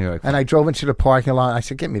year, And you're like, and I drove into the parking lot. I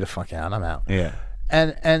said, "Get me the fuck out! I'm out." Yeah.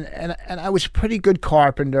 And I was a pretty good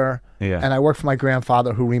carpenter. Yeah. And I worked for my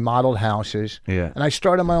grandfather who remodeled houses. Yeah. And I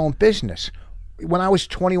started my own business when I was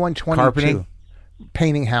 21, 22. Carpeting?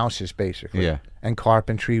 Painting houses, basically. Yeah. And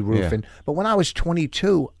carpentry, roofing. But when I was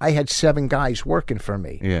 22, I had 7 guys working for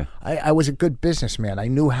me. Yeah. I was a good businessman. I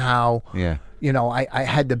knew how. Yeah. You know, I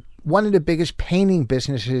had one of the biggest painting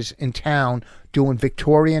businesses in town, doing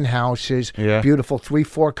Victorian houses, Yeah. beautiful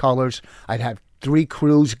 3-4 colors. I'd have 3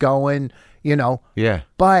 crews going, you know. Yeah.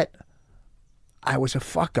 But I was a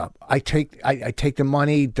fuck up. I take the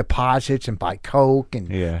money, deposits, and buy coke and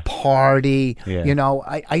Yeah. party. Yeah. You know,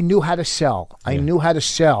 I knew how to sell. I knew how to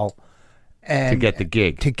sell. And To get the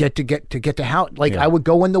gig. to get the house. Like Yeah. I would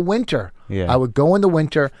go in the winter. Yeah. I would go in the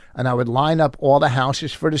winter and I would line up all the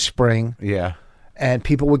houses for the spring. Yeah. And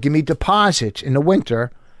people would give me deposits in the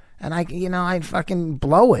winter, and I'd fucking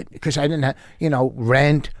blow it because I didn't have,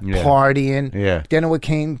 rent, Yeah. partying. Yeah. Then it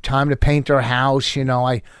came time to paint our house.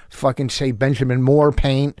 I fucking say Benjamin Moore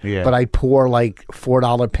paint, Yeah. but I pour like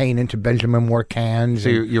 $4 paint into Benjamin Moore cans. So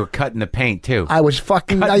and you were cutting the paint too. I was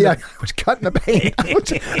fucking, I was cutting the paint.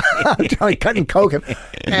 I'm telling you, cutting coke.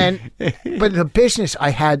 But the business,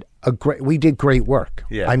 we did great work.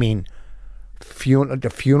 Yeah. I mean,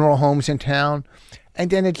 the funeral homes in town. And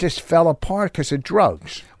then it just fell apart because of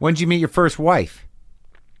drugs When did you meet your first wife?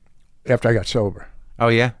 after I got sober. Oh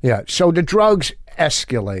yeah. Yeah. So the drugs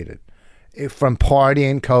escalated from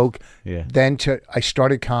partying, coke. Yeah. Then I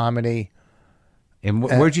started comedy. And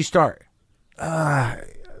where'd you start?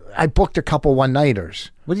 I booked a couple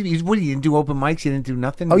one-nighters. What did you didn't do open mics? You didn't do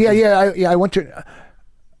nothing? Oh, yeah. I went to,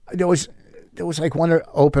 there was like one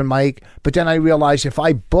open mic, but then I realized if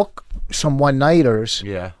I book some one-nighters,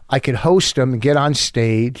 Yeah. I could host them, get on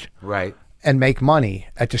stage, Right. and make money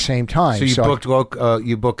at the same time. So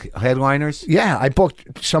you book headliners? Yeah, I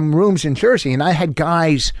booked some rooms in Jersey, and I had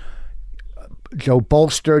guys, Joe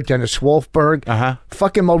Bolster, Dennis Wolfberg. Uh-huh.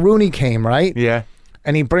 Fucking Mulrooney came, right? Yeah.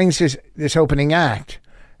 And he brings this opening act.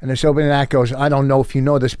 And this opening act goes, I don't know if you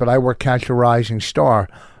know this, but I work Catch a Rising Star,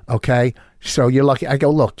 okay? So you're lucky. I go,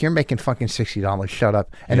 look, you're making fucking $60. Shut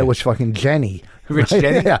up. And it was fucking Jenny. Rich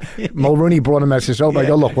Jenny? Yeah. Mulrooney brought him as his opener. I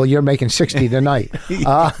go, look, well, you're making 60 tonight.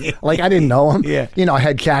 Like, I didn't know him. Yeah. I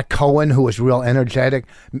had Jack Cohen, who was real energetic.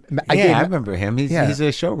 I remember him. He's a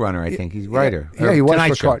showrunner, I think. He's a writer. Yeah, he was Tonight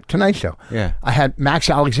for Show. Tonight Show. Yeah. I had Max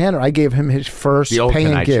Alexander. I gave him his first The old paying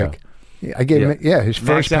Tonight gig. Show. Yeah, I gave him his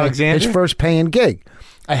first Alexander? his first paying gig.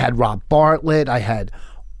 I had Rob Bartlett.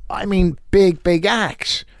 Big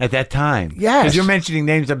acts. At that time. Yes. Because you're mentioning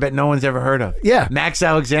names I bet no one's ever heard of. Yeah. Max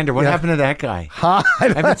Alexander. What Yeah. happened to that guy? Huh? I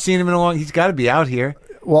haven't seen him in a long. He's got to be out here.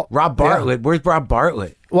 Well, Rob Bartlett. Where's Rob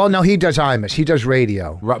Bartlett? Well, no, he does Imus. He does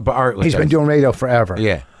radio. Rob Bartlett. He's been doing radio forever.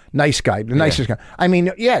 Yeah. Nice guy. The nicest guy.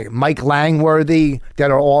 Mike Langworthy,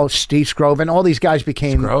 that are all Steve Scroven. All these guys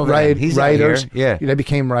became Scroven, he's out writers. here. Yeah. They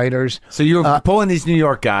became writers. So you were pulling these New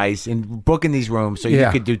York guys and booking these rooms so you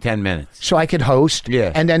Yeah. could do 10 minutes. So I could host.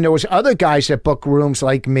 Yeah. And then there was other guys that booked rooms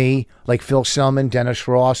like me, like Phil Selman, Dennis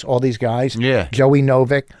Ross, all these guys. Yeah. Joey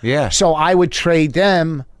Novick. Yeah. So I would trade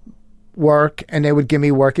them work and they would give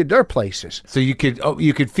me work at their places. So you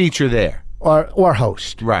could feature there. Or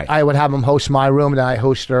host. Right. I would have them host my room and I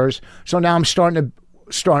host theirs. So now I'm starting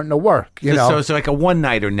to work, So it's like a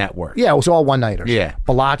one-nighter network. Yeah, it was all one-nighters. Yeah.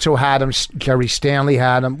 Palazzo had them, Jerry Stanley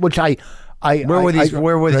had them, which Where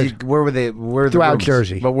Where were they throughout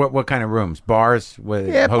Jersey. But what kind of rooms? Bars? With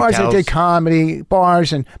Yeah, bars that hotels? did comedy,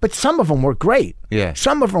 but some of them were great. Yeah.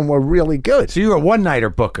 Some of them were really good. So you were a one-nighter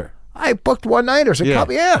booker. I booked one-nighters.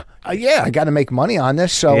 I got to make money on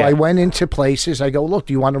this. So Yeah. I went into places. I go, look,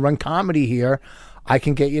 do you want to run comedy here? I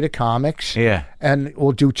can get you to comics. Yeah. And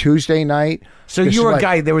we'll do Tuesday night. So This you is were a like-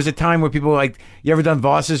 guy, there was a time where people were like, you ever done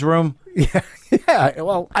Voss's Room? Yeah,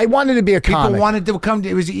 well, I wanted to be a People comic. wanted to come.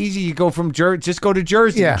 It was easy. You go from Jersey, just go to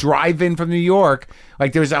Jersey. Yeah. Drive in from New York.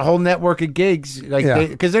 Like there's a whole network of gigs. Like Yeah.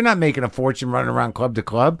 because they're not making a fortune running around club to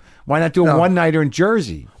club. Why not do a No. one nighter in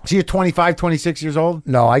Jersey? So you're 25, 26 years old.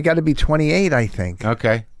 No, I got to be 28, I think.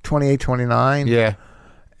 Okay. 28, 29. Yeah.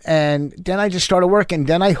 And then I just started working.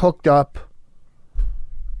 Then I hooked up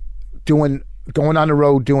going on the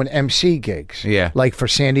road doing MC gigs. Yeah. Like for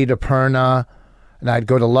Sandy DePerna, and I'd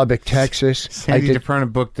go to Lubbock, Texas. Sandy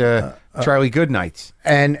DePerna booked Charlie Goodnights.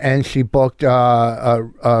 And she booked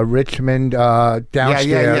Richmond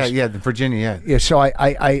downstairs. Yeah, Virginia. Yeah, so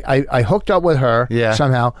I hooked up with her Yeah.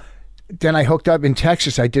 somehow. Then I hooked up in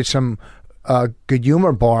Texas. I did some good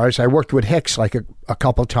humor bars. I worked with Hicks like a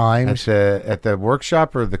couple times. At the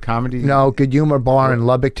workshop or the comedy? No, good humor bar in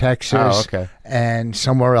Lubbock, Texas. Oh, okay. And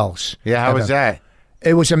somewhere else. Yeah, how was that?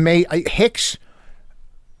 It was amazing. Hicks,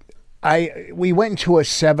 we went into a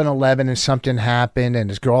 7-Eleven and something happened and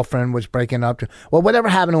his girlfriend was breaking up. Well, whatever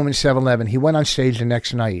happened to him in 7-Eleven, he went on stage the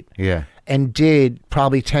next night. Yeah. And did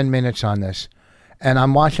probably 10 minutes on this. And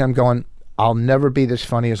I'm watching him going, I'll never be this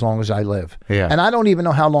funny as long as I live. Yeah. And I don't even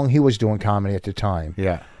know how long he was doing comedy at the time.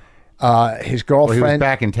 Yeah. His girlfriend... Well, he was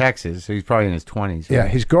back in Texas, so he's probably in his 20s. Yeah,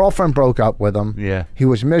 his girlfriend broke up with him. Yeah. He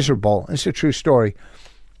was miserable. It's a true story.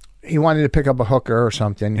 He wanted to pick up a hooker or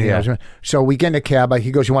something. Yeah. So we get in a cab.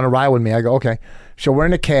 He goes, you want to ride with me? I go, okay. So we're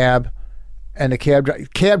in a cab, and the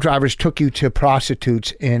cab drivers took you to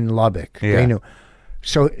prostitutes in Lubbock. Yeah. They knew.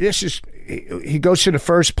 So he goes to the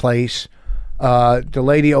first place. The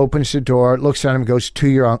lady opens the door, looks at him, goes,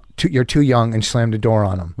 you're too young, and slammed the door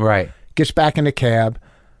on him. Right. Gets back in the cab.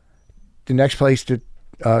 The next place the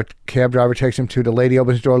cab driver takes him to, the lady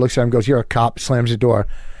opens the door, looks at him, goes, you're a cop, slams the door.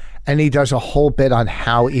 And he does a whole bit on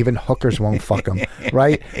how even hookers won't fuck him,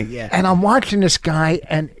 right? Yeah. And I'm watching this guy,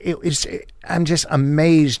 and I'm just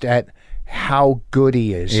amazed at how good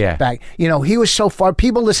he is. Yeah. Back, he was so far.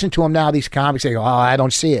 People listen to him now, these comics, they go, oh, I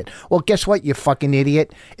don't see it. Well, guess what, you fucking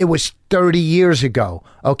idiot? It was 30 years ago,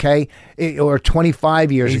 okay? Or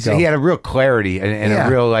 25 years ago. He had a real clarity and Yeah. a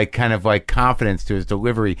real kind of confidence to his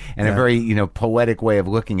delivery and a very poetic way of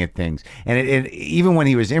looking at things. And it even when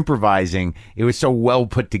he was improvising, it was so well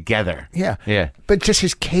put together. Yeah. Yeah. But just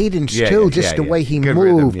his cadence, Yeah, too, yeah, just yeah, the way yeah. he Good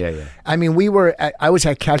rhythm. moved. Yeah, yeah. I mean, I was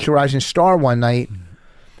at Catch a Rising Star one night,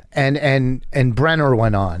 and Brenner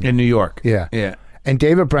went on. In New York. Yeah. Yeah. And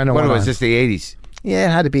David Brenner What went was on. this, the 80s? Yeah,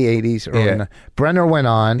 it had to be 80s. Yeah. Brenner went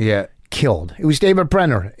on. Yeah. Killed. It was David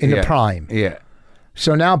Brenner in the prime. Yeah.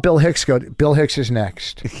 So now Bill Hicks is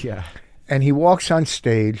next. Yeah. And he walks on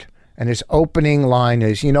stage, and his opening line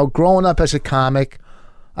is, growing up as a comic,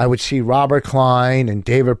 I would see Robert Klein and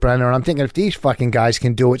David Brenner. And I'm thinking, if these fucking guys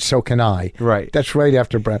can do it, so can I. Right. That's right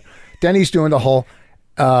after Brenner. Then he's doing the whole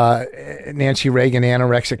Nancy Reagan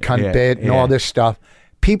anorexic cunt bit and all this stuff.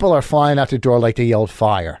 People are flying out the door like they yelled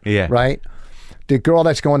fire. Yeah. Right? The girl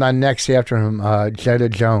that's going on next after him, Jetta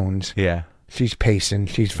Jones. Yeah. She's pacing.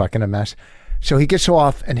 She's fucking a mess. So he gets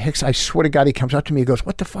off, and Hicks, I swear to God, he comes up to me. He goes,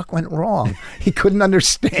 what the fuck went wrong? He couldn't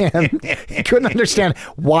understand. He couldn't understand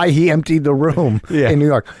why he emptied the room in New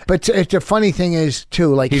York. But the funny thing is,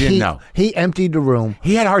 too, he didn't know. He emptied the room.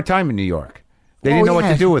 He had a hard time in New York. They didn't know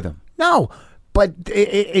what to do with him. No, but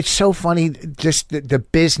it's so funny, just the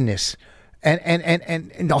business.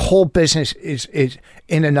 And the whole business is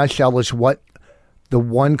in a nutshell, is what the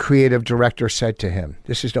one creative director said to him.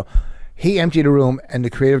 He emptied a room, and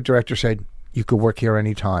the creative director said, you could work here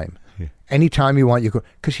anytime. Yeah. Anytime you want, you could,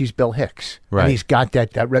 because he's Bill Hicks. Right. And he's got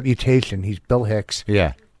that reputation. He's Bill Hicks.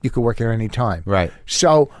 Yeah. You could work here anytime. Right.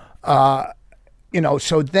 So,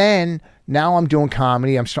 so then now I'm doing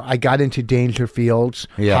comedy. I got into Dangerfields.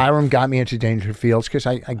 Yeah. Hiram got me into Dangerfields because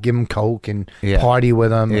I give him Coke and Yeah. party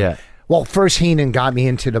with him. Yeah. Well, first Heenan got me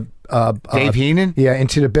into the... Dave Heenan? Yeah,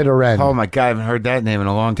 into the bitter end. Oh, my God. I haven't heard that name in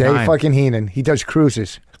a long Dave time. fucking Heenan. He does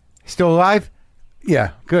cruises. Still alive?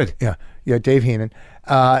 Yeah. Good. Yeah, Dave Heenan.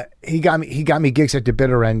 He got me gigs at the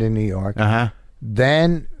bitter end in New York. Uh-huh.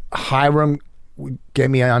 Then Hiram would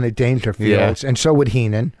get me on the Dangerfields, and so would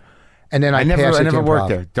Heenan. And then I never worked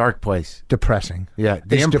there. Dark place. Depressing. Yeah,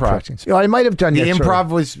 the It's improv. depressing. I might have done The that improv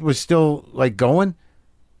was still going.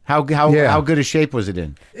 How good a shape was it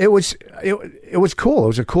in? It was cool. It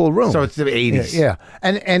was a cool room. So it's the 80s. Yeah.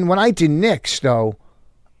 And when I did Nick's, though,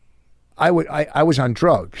 I was on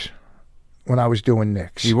drugs when I was doing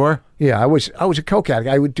Nick's. You were? Yeah, I was a coke addict.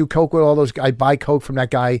 I would do coke with all those. I'd buy coke from that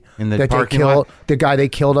guy In the that parking they killed. lot? The guy they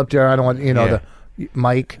killed up there. I don't want the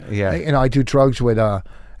Mike. Yeah. I do drugs with. I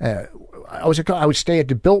would stay at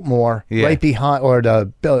the Biltmore right behind, or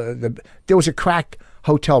there was a crack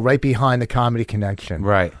hotel right behind the Comedy Connection.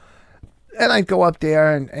 Right. And I'd go up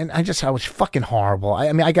there, and I was fucking horrible.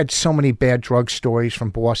 I mean, I got so many bad drug stories from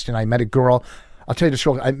Boston. I met a girl. I'll tell you the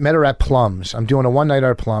story. I met her at Plums. I'm doing a one-nighter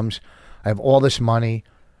at Plums. I have all this money.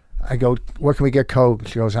 I go, where can we get coke?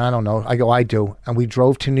 She goes, I don't know. I go, I do. And we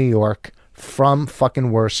drove to New York from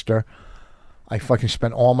fucking Worcester. I fucking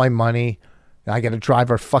spent all my money. I got to drive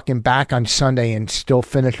her fucking back on Sunday and still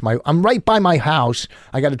finish I'm right by my house.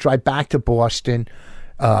 I got to drive back to Boston.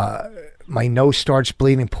 My nose starts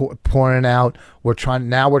bleeding, pouring out. We're trying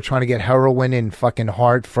to get heroin in fucking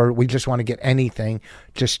Hartford. We just want to get anything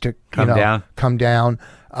just to come down.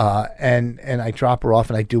 And I drop her off,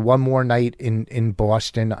 and I do one more night in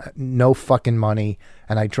Boston. No fucking money,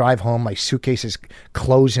 and I drive home. My suitcase is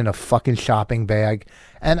clothes in a fucking shopping bag,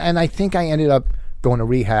 and I think I ended up going to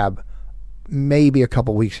rehab maybe a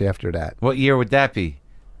couple weeks after that. What year would that be?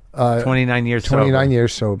 29 years 29 sober.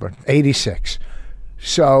 years sober. 86.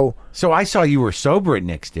 So I saw you were sober at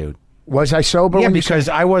Nick's, dude. Was I sober? Yeah, when because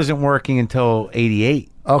I wasn't working until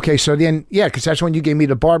 88. Okay, so then, yeah, because that's when you gave me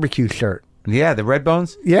the barbecue shirt. Yeah, the Red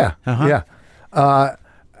Bones? Yeah, yeah.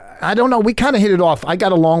 I don't know. We kind of hit it off. I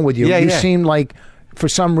got along with you. Yeah, you yeah. seemed like, for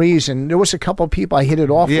some reason, there was a couple of people I hit it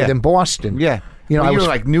off with in Boston. Yeah. You know, well, I you was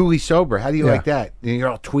were like newly sober. How do you Yeah. like that? You're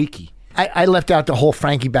all tweaky. I left out the whole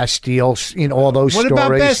Frankie Bastille, all those What stories.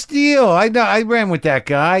 about Bastille? I ran with that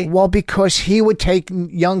guy. Well, because he would take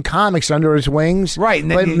young comics under his wings, Right,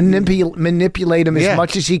 and but then manipulate them as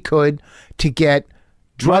much as he could to get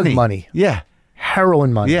drug money, Yeah.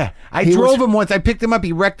 heroin money. Yeah. I He drove was- him once. I picked him up.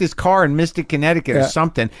 He wrecked his car in Mystic, Connecticut or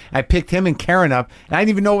something. I picked him and Karen up. And I didn't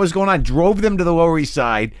even know what was going on. Drove them to the Lower East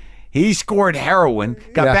Side. He scored heroin,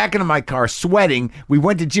 got back into my car, sweating. We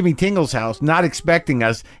went to Jimmy Tingle's house, not expecting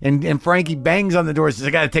us. And Frankie bangs on the door and says, I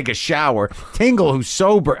got to take a shower. Tingle, who's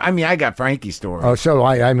sober. I mean, I got Frankie's story. Oh, so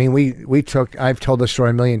I mean, we took. I've told this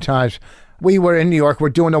story a million times. We were in New York. We're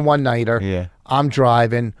doing a one-nighter. Yeah. I'm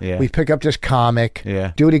driving. Yeah. We pick up this comic.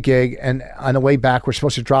 Yeah. Do the gig, and on the way back, we're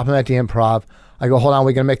supposed to drop him at the Improv. I go, hold on,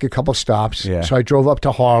 we're gonna make a couple stops. Yeah. So I drove up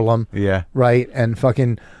to Harlem. Yeah. Right, and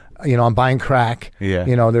fucking, I'm buying crack. Yeah.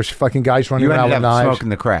 There's fucking guys running You around ended with up knives. smoking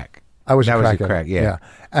the crack. I was That a was a crackhead. crack,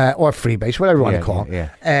 yeah. Or freebase, whatever you want to call it. yeah.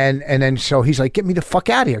 And then so he's like, get me the fuck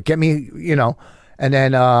out of here. Get me, And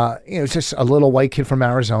then it's just a little white kid from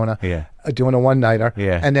Arizona. Yeah. Doing a one-nighter.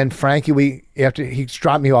 Yeah. And then Frankie, after he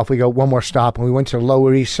dropped me off, we go one more stop, and we went to the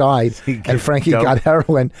Lower East Side, and Frankie dope. got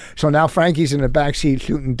heroin. So now Frankie's in the backseat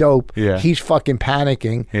shooting dope. Yeah. He's fucking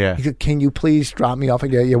panicking. Yeah. He said, can you please drop me off? I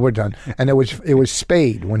go, yeah, we're done. And it was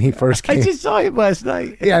Spade when he first came. I just saw him last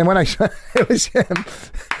night. Yeah, and when it was him,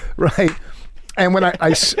 right? And when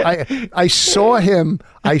I saw him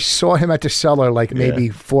at the Cellar like maybe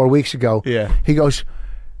 4 weeks ago. Yeah. He goes,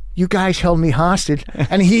 you guys held me hostage,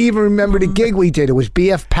 and he even remembered a gig we did. It was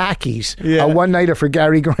BF Packies, Yeah. a one-nighter for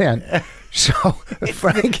Gary Grant. So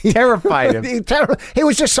Frankie Terrified him. He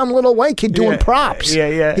was just some little white kid doing Yeah. props.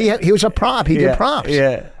 Yeah. He was a prop. He did props.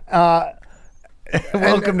 Yeah.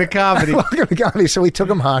 Welcome to comedy. Welcome to comedy. So we took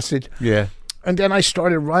him hostage. Yeah. And then I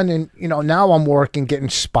started running. Now I'm working, getting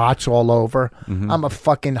spots all over. Mm-hmm. I'm a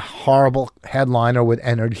fucking horrible headliner with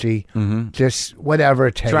energy. Just whatever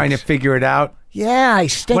it takes. Trying to figure it out. Yeah, I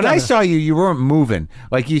stink. When I saw you, you weren't moving.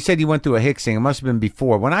 Like you said, you went through a Hicksing. It must have been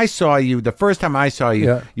before. When I saw you, the first time I saw you,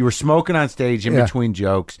 Yeah. you were smoking on stage in Yeah. between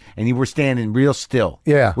jokes, and you were standing real still.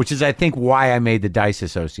 Yeah. Which is, I think, why I made the Dice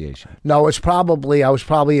Association. No, I was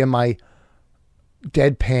probably in my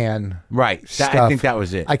deadpan. Right. I stuff. think that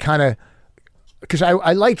was it. I kind of, because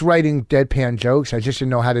I liked writing deadpan jokes. I just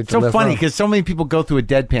didn't know how to It's so deliver funny them. because so many people go through a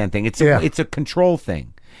deadpan thing. It's a control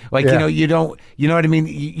thing. Like, Yeah. you know what I mean?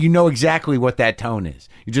 You know exactly what that tone is.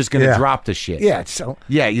 You're just going to Yeah. drop the shit. Yeah, it's so.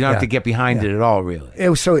 Yeah, you don't have Yeah. to get behind it at all, really. It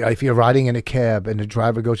was so. If you're riding in a cab and the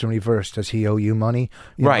driver goes in reverse, does he owe you money?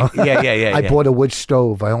 You Right. know? Yeah. I yeah. bought a wood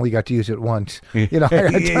stove. I only got to use it once.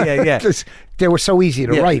 Yeah. They were so easy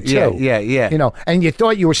to write too. Yeah. And you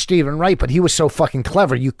thought you were Stephen Wright, but he was so fucking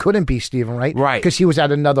clever. You couldn't be Stephen Wright, Right. Because he was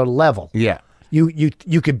at another level. Yeah. You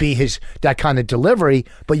could be that kind of delivery,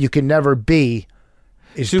 but you could never be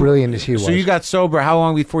as brilliant as he was. So you got sober. How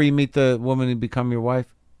long before you meet the woman who become your wife?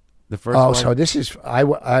 The first Oh, wife? so this is I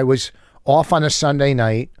was off on a Sunday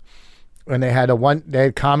night, and they had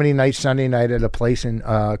comedy night Sunday night at a place in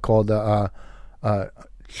called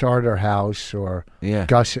Charter House or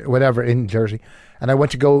Gus, whatever, in Jersey. And I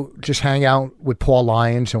went to go just hang out with Paul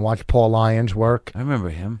Lyons and watch Paul Lyons work. I remember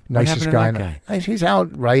him. What Nicest happened to guy. that guy? He's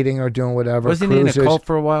out writing or doing whatever. Wasn't he in a cruises. cult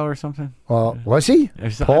for a while or something? Well, was he? I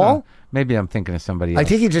don't Paul? know. Maybe I'm thinking of somebody else. I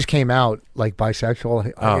think he just came out like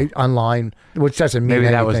bisexual online, which doesn't mean Maybe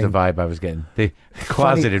anything. that was the vibe I was getting. The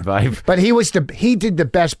closeted vibe. But he did the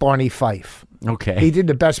best Barney Fife. Okay. He did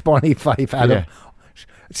the best Barney Fife out Yeah. of.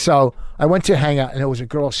 So I went to hang out, and there was a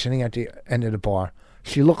girl sitting at the end of the bar.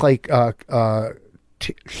 She looked like Cheryl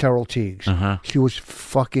Tiegs. Uh-huh. She was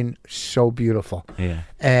fucking so beautiful. Yeah.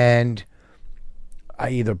 And I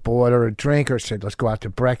either bought her a drink or said, let's go out to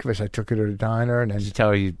breakfast. I took her to the diner, and then Did you tell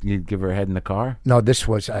her you'd give her a head in the car? no, this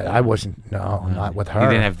was I wasn't. No, not with her.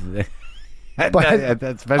 You didn't have.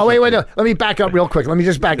 That's oh wait, no. Let me back up real quick. Let me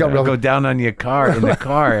just back up real Go quick. down on your car in the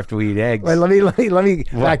car after we eat eggs. Wait, let me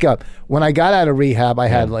back up. When I got out of rehab, I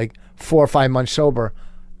had like 4 or 5 months sober.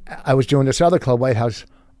 I was doing this other club, White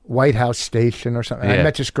House Station or something. I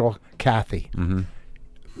met this girl, Kathy. Mm-hmm.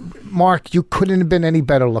 Mark, you couldn't have been any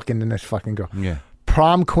better looking than this fucking girl. Yeah.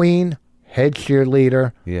 Prom queen, head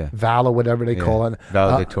cheerleader, yeah. Vala, whatever they call it.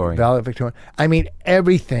 Valedictorian. Valedictorian. I mean,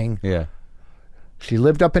 everything. Yeah. She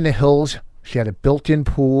lived up in the hills. She had a built-in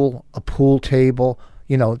pool, a pool table.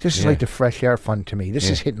 You know, this is like the fresh air fun to me. This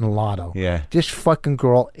is hitting lotto. Yeah. This fucking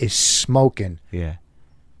girl is smoking. Yeah.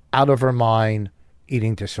 Out of her mind,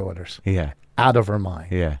 eating disorders. Yeah. Out of her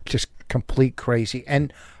mind. Yeah. Just complete crazy.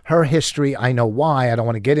 And her history, I know why. I don't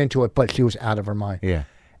want to get into it, but she was out of her mind. Yeah.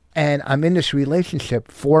 And I'm in this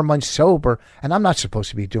relationship, 4 months sober, and I'm not supposed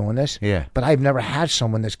to be doing this. Yeah. But I've never had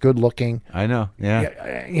someone that's good looking. I know.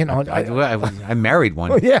 Yeah. You know. I married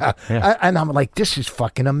one. Yeah. And I'm like, this is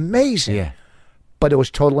fucking amazing. Yeah. But it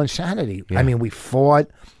was total insanity. Yeah. I mean, we fought.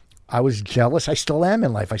 I was jealous. I still am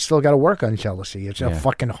in life. I still got to work on jealousy. It's a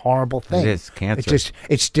fucking horrible thing. It is cancer.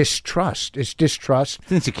 It's distrust. It's distrust.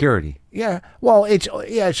 It's insecurity. Yeah. Well,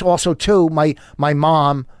 it's also too my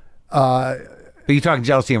mom. But you talking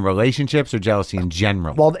jealousy in relationships or jealousy in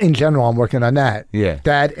general? Well, in general, I'm working on that. Yeah.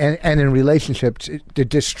 That and in relationships, the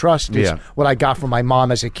distrust is what I got from my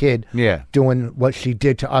mom as a kid. Yeah. Doing what she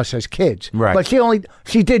did to us as kids. Right. But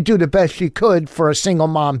she did do the best she could for a single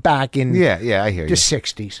mom back in I hear the you.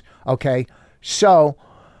 60s. Okay. So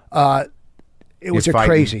it was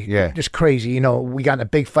crazy. Yeah. Just crazy. You know, we got in a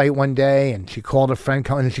big fight one day and she called a friend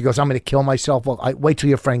coming and she goes, I'm going to kill myself. Well, wait till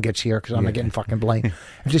your friend gets here because I'm not getting fucking blamed.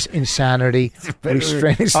 Just insanity.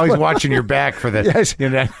 Always watching your back for this. Yes. You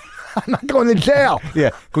know? I'm not going to jail.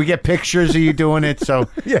 Yeah. Can we get pictures of you doing it? So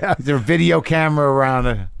yeah. Is there a video camera around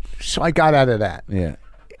it? So I got out of that. Yeah.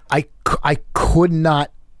 I could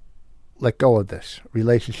not let go of this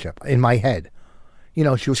relationship in my head. You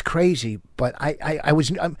know, she was crazy, but I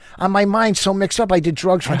was on my mind so mixed up. I did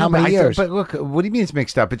drugs for how many years? But look, what do you mean it's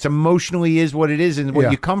mixed up? It's emotionally is what it is and what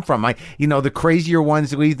you come from. The crazier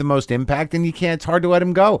ones leave the most impact, and it's hard to let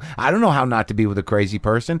them go. I don't know how not to be with a crazy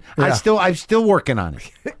person. Yeah. I'm still working on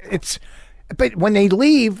it. But when they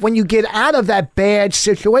leave, when you get out of that bad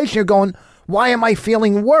situation, you're going, why am I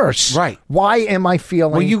feeling worse? Right. Why am I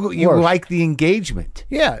feeling Well, you worse? like the engagement.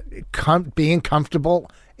 Yeah, being comfortable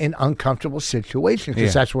in uncomfortable situations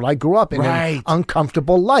because that's what I grew up in, an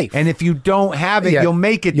uncomfortable life. And if you don't have it, you'll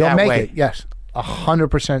make it that way. You'll make it, yes.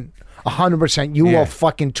 100%. 100%. You will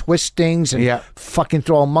fucking twist things and fucking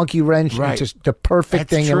throw a monkey wrench. It's just the perfect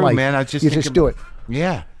thing in life. Man. You just do it.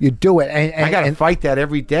 Yeah. You do it. And I got to fight that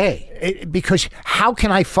every day. Because how can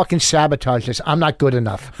I fucking sabotage this? I'm not good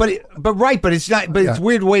enough. But it's not. But it's a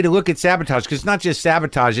weird way to look at sabotage because it's not just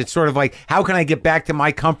sabotage. It's sort of like, how can I get back to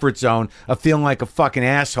my comfort zone of feeling like a fucking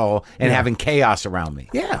asshole and having chaos around me?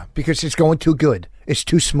 Yeah, because it's going too good. It's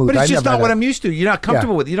too smooth. But it's just not what I'm used to. You're not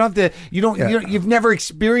comfortable with it. You don't have to. You've never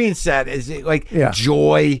experienced that as like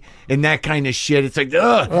joy and that kind of shit. It's like,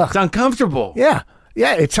 it's uncomfortable. Yeah.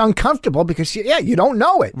 Yeah, it's uncomfortable because, you don't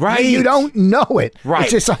know it. Right. You don't know it. Right.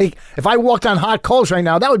 It's just like, if I walked on hot coals right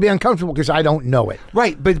now, that would be uncomfortable because I don't know it.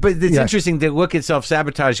 Right. But it's interesting to look at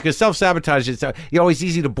self-sabotage because self-sabotage, you're always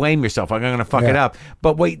easy to blame yourself. Like, I'm going to fuck it up.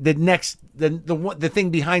 But wait, the thing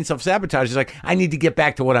behind self-sabotage is like, I need to get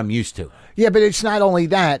back to what I'm used to. Yeah, but it's not only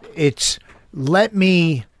that. It's let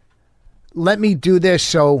me do this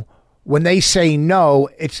so when they say no,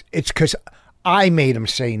 it's because I made them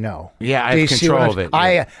say no. Yeah, I have control of it.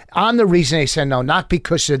 Yeah. I'm the reason they said no, not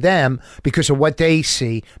because of them, because of what they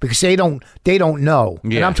see, because they don't know.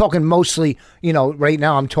 Yeah. And I'm talking mostly, right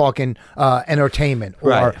now I'm talking entertainment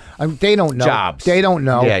or they don't know. Jobs. They don't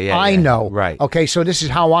know. I know. Right. Okay, so this is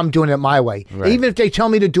how I'm doing it my way. Right. Even if they tell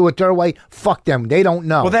me to do it their way, fuck them. They don't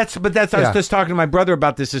know. Well, I was just talking to my brother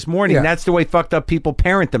about this morning. Yeah. That's the way fucked up people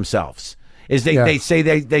parent themselves. Is they say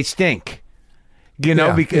they stink.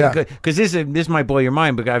 Because this might blow your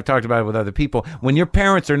mind, but I've talked about it with other people. When your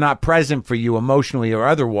parents are not present for you emotionally or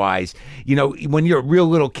otherwise, when you're a real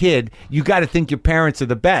little kid, you got to think your parents are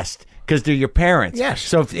the best because they're your parents. Yes.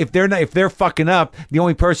 So if they're fucking up, the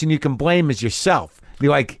only person you can blame is yourself.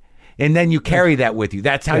 You're like, and then you carry that with you.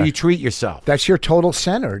 That's how you treat yourself. That's your total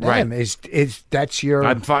center. Right. That's your.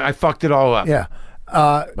 I fucked it all up. Yeah.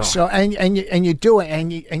 So and you do it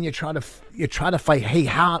and you try to fight.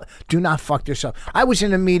 Hey, do not fuck this up. I was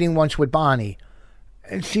in a meeting once with Bonnie,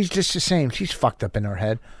 and she's just the same. She's fucked up in her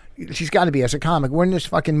head. She's got to be as a comic. We're in this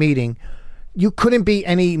fucking meeting. You couldn't be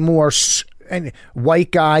any more and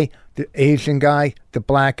white guy, the Asian guy, the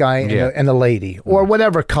black guy, and the lady, or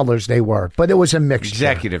whatever colors they were. But it was a mixture.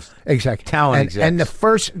 Executives. Exactly. Talent execs. And the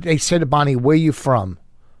first, they said to Bonnie, where you from?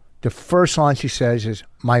 The first line she says is,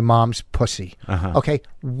 my mom's pussy. Okay,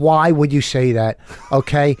 why would you say that?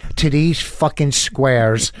 Okay, to these fucking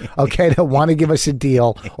squares, okay, that want to give us a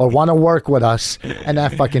deal or want to work with us, and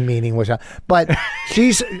that fucking meaning was that. But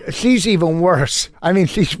she's even worse. I mean,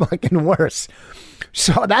 she's fucking worse.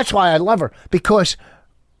 So that's why I love her, because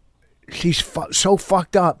she's so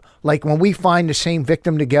fucked up. Like when we find the same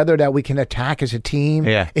victim together that we can attack as a team,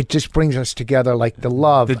 it just brings us together. Like the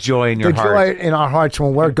love, the joy in your heart, the joy in our hearts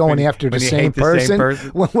when we're going after the same person.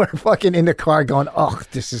 When we're fucking in the car going, oh,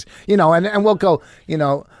 this is, and we'll go,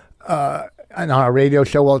 on our radio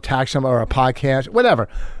show, we'll attack some, or a podcast, whatever.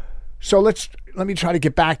 So let me try to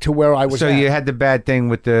get back to where I was. So you had the bad thing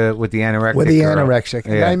with the anorexic. With the girl. anorexic,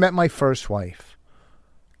 and I met my first wife,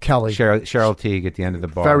 Kelly. Cheryl Teague at the end of the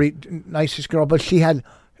bar. Very nicest girl, but she had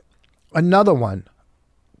another one.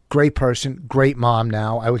 Great person, great mom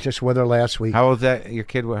now. I was just with her last week. How old is that, your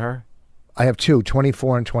kid with her? I have two,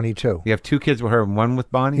 24 and 22. You have two kids with her and one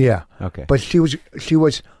with Bonnie? Yeah. Okay. But she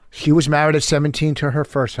was married at 17 to her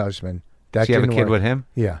first husband. That she have a didn't kid work. with him?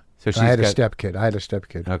 Yeah. So I had a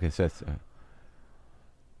stepkid. Okay, so that's...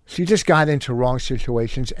 She just got into wrong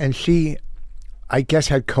situations, and she, I guess,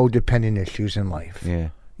 had codependent issues in life. Yeah.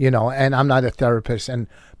 And I'm not a therapist,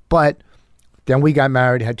 but then we got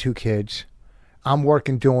married, had two kids. I'm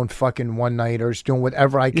working, doing fucking one-nighters, doing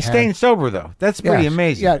whatever I can. You're staying sober, though. That's pretty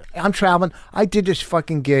amazing. Yeah, I'm traveling. I did this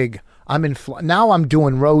fucking gig. Now I'm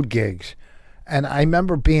doing road gigs. And I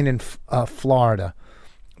remember being in Florida.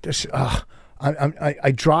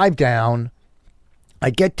 I drive down. I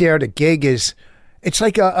get there. The gig is, it's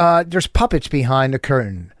like there's puppets behind the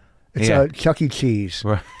curtain. It's a Chuck E. Cheese,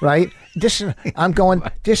 right? This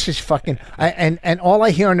is fucking, and all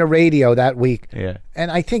I hear on the radio that week, and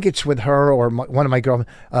I think it's with her or one of my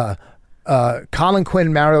girlfriends, Colin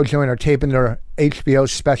Quinn, Mario Joyner are taping their HBO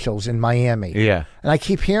specials in Miami. Yeah. And I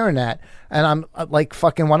keep hearing that, and I'm like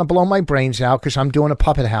fucking want to blow my brains out because I'm doing a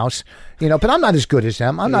puppet house, but I'm not as good as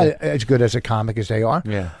them. I'm not as good as a comic as they are.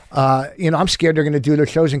 Yeah. I'm scared they're going to do their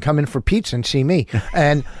shows and come in for pizza and see me.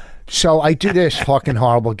 And so I do this fucking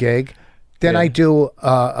horrible gig. Then I do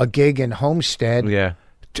a gig in Homestead. Yeah.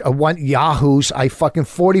 One Yahoo's. I fucking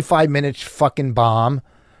 45 minutes fucking bomb.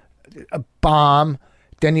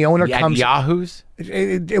 Then the owner comes. Yahoo's?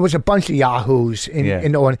 It was a bunch of Yahoos.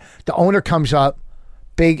 The owner comes up,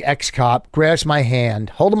 big ex-cop, grabs my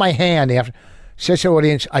hand, holding my hand after, says to the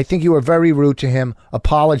audience, I think you were very rude to him.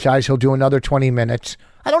 Apologize. He'll do another 20 minutes.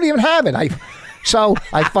 I don't even have it. So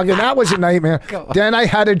I fucking, that was a nightmare. Then I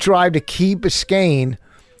had to drive to Key Biscayne.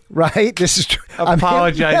 Right? This is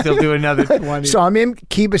apologize. He'll do another 20. So I'm in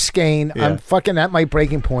Key Biscayne. I'm fucking at my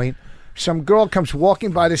breaking point. Some girl comes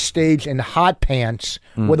walking by the stage in hot pants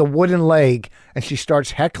with a wooden leg, and she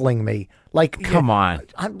starts heckling me. Like, come on.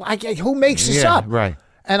 Who makes this up? Right.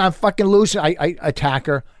 And I'm fucking losing. I attack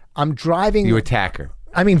her. I'm driving. You attack her.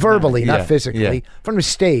 I mean, verbally, not physically. Yeah. From the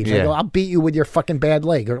stage. I go, I'll beat you with your fucking bad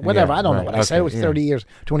leg or whatever. I don't know what I said. It was 30 years,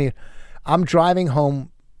 20 years. I'm driving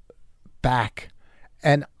home back.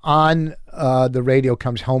 And on the radio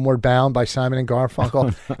comes Homeward Bound by Simon and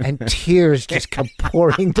Garfunkel, and tears just come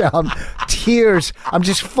pouring down. Tears. I'm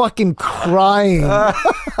just fucking crying.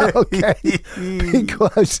 Okay.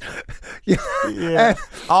 Because... And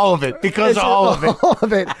all of it. Because of all of it. All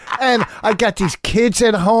of it. And I got these kids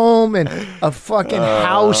at home and a fucking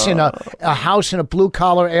house in a house in a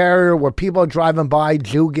blue-collar area where people are driving by.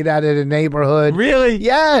 Jew, get out of the neighborhood. Really?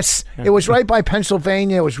 Yes. It was right by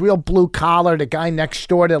Pennsylvania. It was real blue-collar. The guy next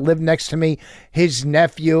door that lived next to me, his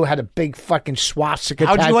nephew had a big fucking swastika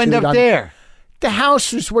tattooed. How'd you end up there? The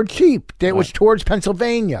houses were cheap. It was towards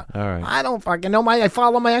Pennsylvania. All right. I don't fucking know. I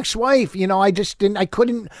follow my ex-wife. I just didn't. I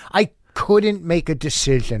couldn't make a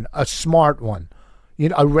decision, a smart one,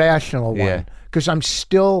 a rational one, because I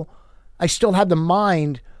still have the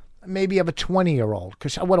mind, maybe of a 20-year-old.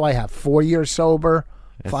 Because what do I have? 4 years sober.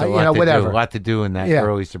 That's whatever. A lot to do in that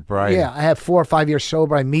early sobriety. Yeah, I have 4 or 5 years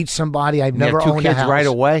sober. I meet somebody. I've never owned a house. 2 kids right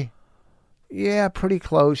away? Yeah, pretty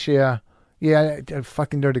close. Yeah, they're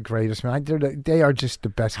the greatest, man. They are just the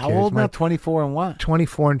best kids. How old now? 24 and what?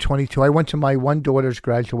 24 and 22. I went to my one daughter's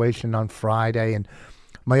graduation on Friday, and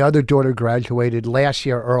my other daughter graduated last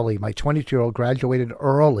year early. My 22-year-old graduated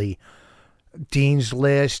early. Dean's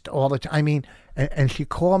List, all the time. I mean, and she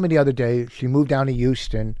called me the other day. She moved down to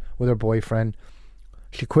Houston with her boyfriend.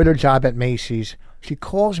 She quit her job at Macy's. She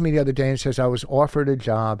calls me the other day and says, I was offered a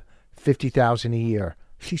job, $50,000 a year.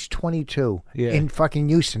 She's 22 Yeah. in fucking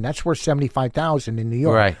Houston. That's worth $75,000 in New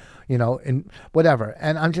York. Right. You know, and whatever.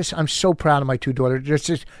 And I'm so proud of my two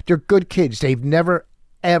daughters. They're good kids. They've never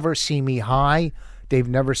ever seen me high. They've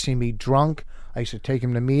never seen me drunk. I used to take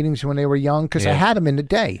them to meetings when they were young because I had them in the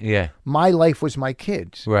day. Yeah. My life was my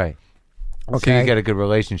kids. Right. Okay. So you got a good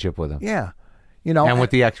relationship with them. Yeah. You know, And with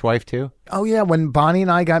the ex-wife too? oh yeah, when Bonnie and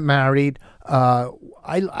I got married,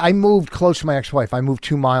 I moved close to my ex-wife. I moved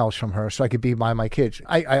 2 miles from her so I could be by my kids.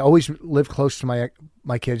 I always lived close to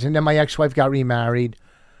my kids. And then my ex-wife got remarried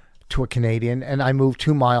to a Canadian, and I moved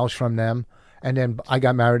 2 miles from them. And then I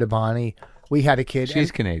got married to Bonnie. We had a kid.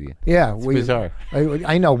 She's Canadian. Yeah, It's bizarre.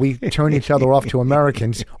 I know we turned each other off to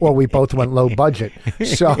Americans, or we both went low budget.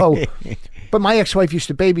 So, but my ex-wife used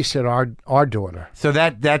to babysit our daughter. So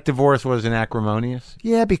that divorce wasn't acrimonious?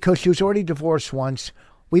 Yeah, because she was already divorced once.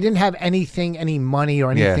 We didn't have any money or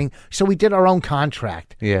anything, so we did our own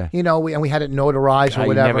contract. Yeah. You know, we had it notarized or I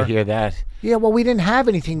whatever. never hear that. Yeah, well, we didn't have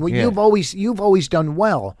anything. Well, Yeah. You've always done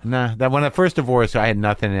well. Nah, that when I first divorced, I had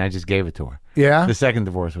nothing, and I just gave it to her. Yeah. The second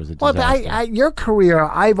divorce was a Well, disaster. but your career,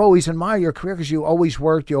 I've always admired your career because you always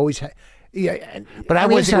worked. You always had. Yeah, But I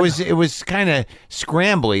mean, it was kind of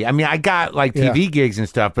scrambly. I mean, I got like TV gigs and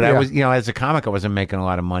stuff, but I Yeah. was, as a comic, I wasn't making a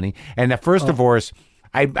lot of money. And the first divorce,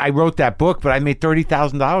 I wrote that book, but I made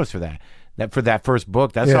 $30,000 for that. For that first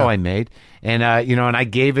book, that's Yeah. all I made, and and I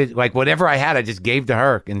gave it like whatever I had, I just gave to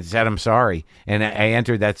her and said I'm sorry, and I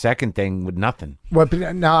entered that second thing with nothing. Well,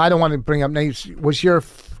 but now I don't want to bring up names. Was your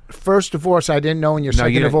first divorce I didn't know, and your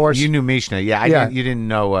second divorce? You knew Mishna, yeah. You didn't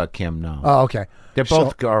know Kim, no. Oh, okay. They're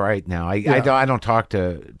both all right now. Yeah. I don't talk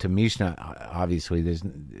to Mishna. Obviously, there's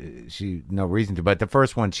no reason to. But the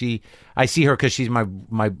first one, I see her because she's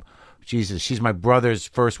she's my brother's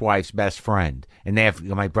first wife's best friend, and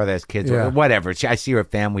my brother has kids. Yeah. Or whatever. I see her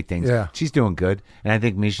at family things. Yeah. She's doing good, and I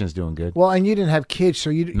think Mishna's doing good. Well, and you didn't have kids, so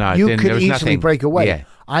you No, you there could was easily nothing- break away. yeah.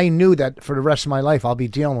 I knew that for the rest of my life I'll be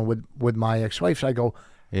dealing with my ex-wife. So I go.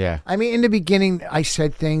 Yeah. I mean, in the beginning, I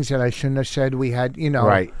said things that I shouldn't have said. We had,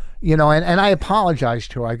 Right. and I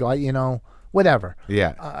apologized to her. I go, whatever.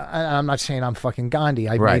 Yeah. I'm not saying I'm fucking Gandhi.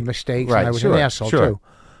 I Right. made mistakes, Right. and I was Sure. an asshole Sure. too.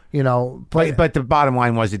 But the bottom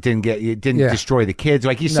line was it didn't Yeah. destroy the kids.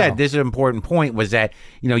 Like you No. said, this is an important point was that,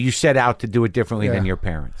 you set out to do it differently Yeah. than your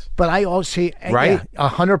parents. But I also Right?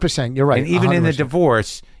 100%. You're right. And even in the 100%.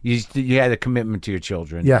 divorce, you had a commitment to your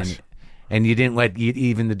children. Yes. And you didn't let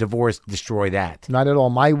even the divorce destroy that. Not at all.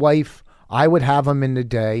 My wife, I would have them in the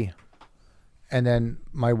day, and then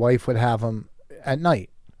my wife would have them at night.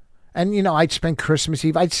 And I'd spend Christmas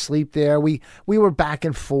Eve. I'd sleep there. We were back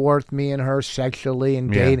and forth, me and her, sexually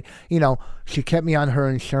and Yeah. dating. She kept me on her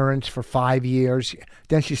insurance for 5 years.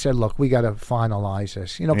 Then she said, "Look, we got to finalize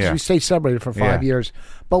this." Because Yeah. we stayed separated for 5 Yeah. years,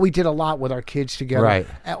 but we did a lot with our kids together. Right.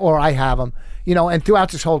 Or I have them. And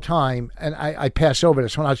throughout this whole time, and I pass over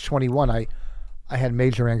this. When I was 21, I had a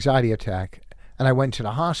major anxiety attack, and I went to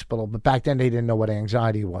the hospital. But back then, they didn't know what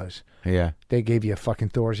anxiety was. Yeah. They gave you a fucking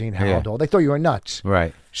Thorazine, Yeah. Haldol. They thought you were nuts.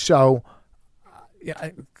 Right. So,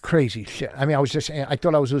 crazy shit. I mean, I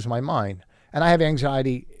thought I was losing my mind. And I have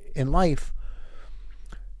anxiety in life.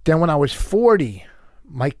 Then when I was 40,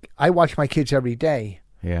 I watched my kids every day.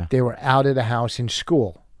 Yeah. They were out of the house in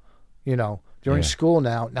school. They're in Yeah. school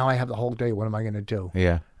now. Now I have the whole day. What am I going to do?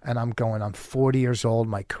 Yeah. And I'm 40 years old.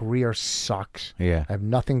 My career sucks. Yeah. I have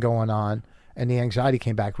nothing going on. And the anxiety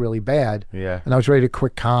came back really bad. Yeah. And I was ready to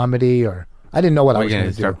quit comedy, or I didn't know what I Are was you going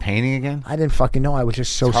going to to do. start painting again? I didn't fucking know. I was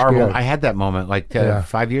just so It's horrible. scared. I had that moment like Yeah.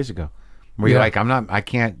 5 years ago where you're Yeah. like, I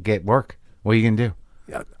can't get work. What are you going to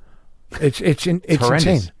do? It's horrendous.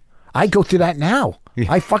 insane. I go through that now.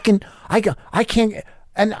 Yeah. I can't.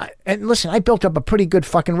 And listen, I built up a pretty good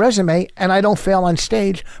fucking resume, and I don't fail on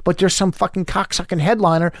stage. But there's some fucking cocksucking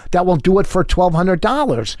headliner that will do it for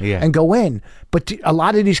 $1,200 Yeah. and go in. But a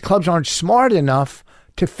lot of these clubs aren't smart enough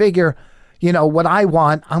to figure, what I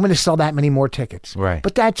want. I'm going to sell that many more tickets. Right.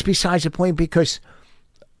 But that's besides the point, because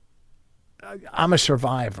I'm a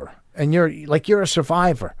survivor, and you're a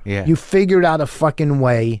survivor. Yeah. You figured out a fucking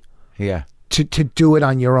way Yeah. to do it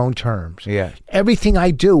on your own terms. Yeah. Everything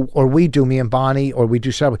I do, or we do, me and Bonnie, or we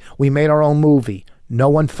do separately, we made our own movie. No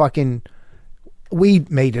one fucking, we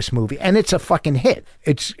made this movie, and it's a fucking hit.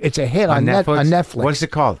 It's a hit on Netflix. What's it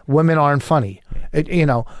called? Women Aren't Funny.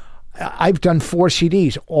 I've done 4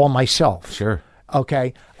 CDs all myself. Sure.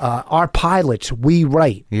 Okay. Our pilots, we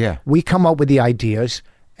write. Yeah. We come up with the ideas,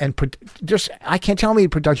 and I can't tell me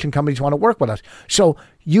production companies want to work with us. So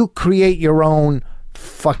you create your own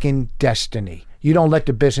fucking destiny. You don't let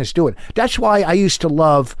the business do it. That's why I used to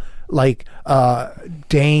love, like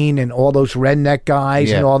Dane and all those redneck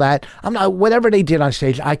guys and all that. I'm not whatever they did on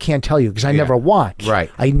stage. I can't tell you because I never watched. Right.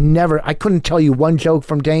 I couldn't tell you one joke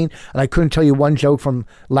from Dane, and I couldn't tell you one joke from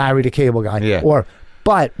Larry the Cable Guy. Yeah.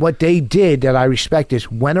 But what they did that I respect is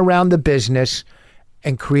went around the business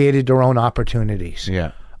and created their own opportunities.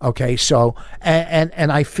 Yeah. Okay. So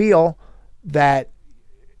and I feel that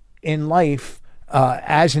in life,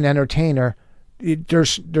 as an entertainer,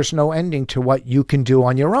 there's no ending to what you can do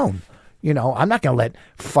on your own. You know, I'm not going to let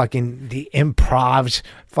fucking the improvs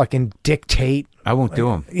fucking dictate. I won't do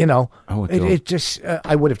them. You know, I won't do them. It just,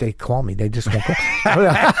 I would if they call me. They just won't call.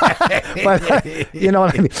 But, you know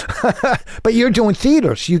what I mean? But you're doing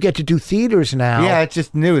theaters. You get to do theaters now. Yeah, it's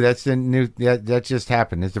just new. That's the new. That just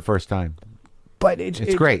happened. It's the first time. But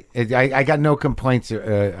it's great. I got no complaints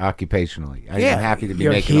occupationally. I'm happy to be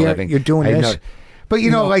making a living. You're doing this. But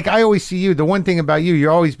you know, like I always see you. The one thing about you,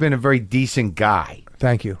 you've always been a very decent guy.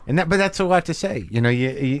 Thank you. But that's a lot to say. You know,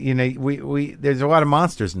 you know, we there's a lot of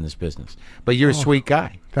monsters in this business, but you're a sweet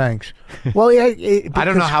guy. Thanks. Well, yeah. I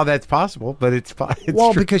don't know how that's possible, but it's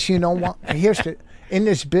well, true. because you know what? In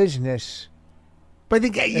this business. But I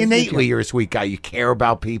think innately you're a sweet guy. You care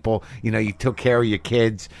about people. You know, you took care of your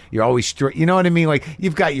kids. You're always strict. You know what I mean? Like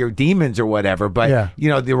you've got your demons or whatever, but you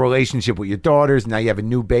know the relationship with your daughters. Now you have a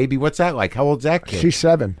new baby. What's that like? How old's that kid? She's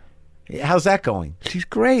 7. How's that going? She's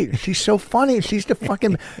great. She's so funny. She's the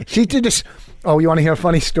fucking. She did this. Oh, you want to hear a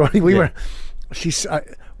funny story? We're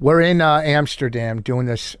in Amsterdam doing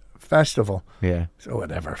this festival. Yeah. So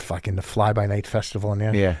whatever, fucking the Fly By Night festival in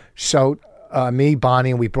there. Yeah. So me,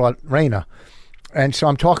 Bonnie, and we brought Raina. And so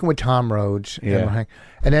I'm talking with Tom Rhodes. Yeah.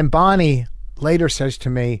 And then Bonnie later says to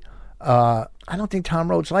me, I don't think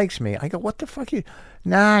Tom Rhodes likes me. I go, what the fuck?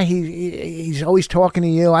 Nah, he's always talking to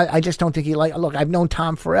you. I just don't think he look, I've known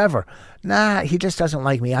Tom forever. Nah, he just doesn't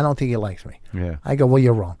like me. I don't think he likes me. Yeah. I go, well,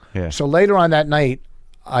 you're wrong. Yeah. So later on that night,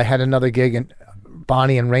 I had another gig and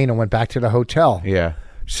Bonnie and Raina went back to the hotel. Yeah.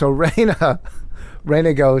 So Raina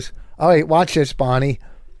goes, all right, watch this, Bonnie.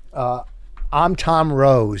 I'm Tom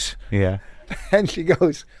Rose. Yeah. And she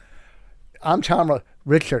goes, I'm Tom Rose.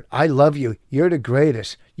 Richard, I love you. You're the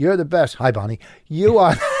greatest. You're the best. Hi, Bonnie. You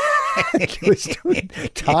are. She was doing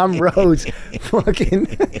Tom Rose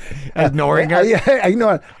fucking. Ignoring her? I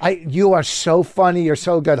ignore her. You are so funny. You're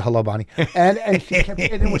so good. Hello, Bonnie. And she kept,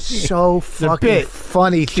 and it was so fucking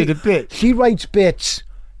funny. She writes bits.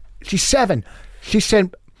 She's 7. She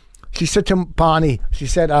said to Bonnie, she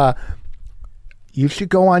said, you should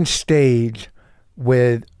go on stage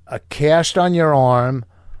with a cast on your arm,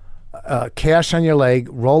 a cast on your leg,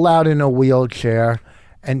 roll out in a wheelchair,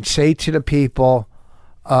 and say to the people,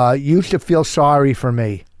 you should feel sorry for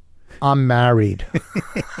me. I'm married.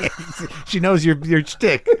 She knows your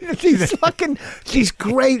shtick. She's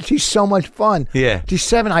great. She's so much fun. Yeah. She's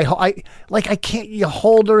 7. I can't, you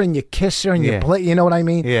hold her and you kiss her and you play, you know what I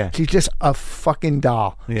mean? Yeah. She's just a fucking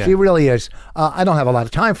doll. Yeah. She really is. I don't have a lot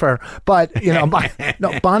of time for her, but, you know,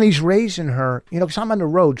 Bonnie's raising her, you know, because I'm on the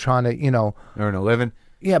road trying to, you know. Earn a living.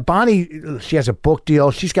 Yeah, Bonnie, she has a book deal.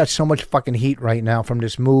 She's got so much fucking heat right now from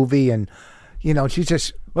this movie, and you know, she's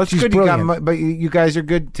just. Well, it's she's good. Brilliant. But you guys are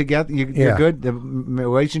good together. You're good. The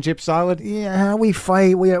relationship's solid. Yeah, we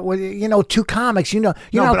fight. We you know, 2 comics. You know.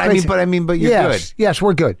 No, but you're good. Yes,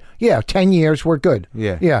 we're good. Yeah, 10 years, we're good.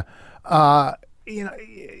 Yeah. Yeah. You know,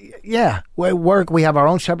 yeah. We work. We have our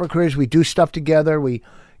own separate careers. We do stuff together. We,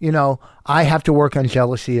 you know, I have to work on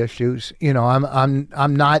jealousy issues. You know,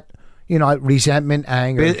 I'm not. You know, resentment,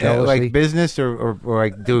 anger, jealousy. Like business or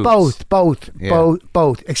like dudes? Both.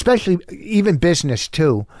 Especially even business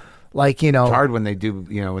too. Like, you know. It's hard when they do,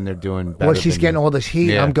 you know, when they're doing better. Well, she's getting all this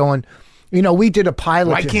heat. Yeah. I'm going, you know, we did a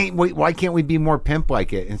pilot. Why can't we be more pimp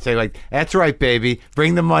like it and say like, that's right, baby,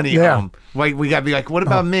 bring the money home. Like we gotta be like, what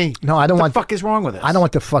about me? No, I don't want. What the fuck is wrong with us? I don't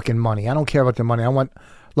want the fucking money. I don't care about the money.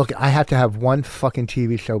 Look, I have to have one fucking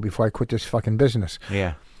TV show before I quit this fucking business.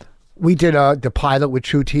 Yeah. We did the pilot with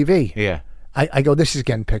True TV. Yeah. I go, this is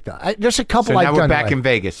getting picked up. There's a couple so I've now done. We're back in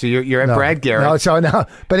Vegas. So you're at Brad Garrett. No,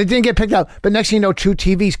 but it didn't get picked up. But next thing you know, True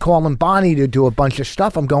TV's calling Bonnie to do a bunch of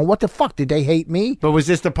stuff. I'm going, what the fuck? Did they hate me? But was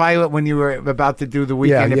this the pilot when you were about to do the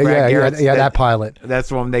weekend at Brad Garrett's? Yeah, that pilot. That's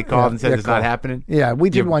the one they called and said it's not happening? Yeah, we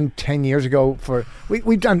did one 10 years ago for,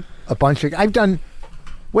 we've done a bunch of, I've done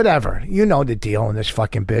whatever. You know the deal in this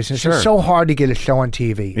fucking business. Sure. It's so hard to get a show on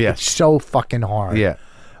TV. Yeah. It's so fucking hard. Yeah.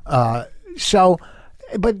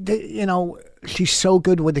 You know, she's so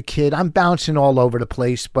good with the kid. I'm bouncing all over the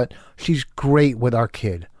place, but she's great with our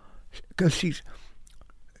kid because she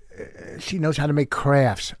knows how to make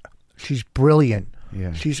crafts. She's brilliant.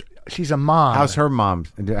 Yeah. She's a mom. How's her mom?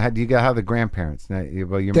 How are the grandparents? Well,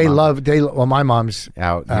 your They mom well, my mom's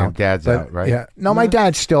out. Your dad's but, out, right? Yeah. No, my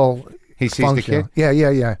dad's still. He sees the kid. Yeah.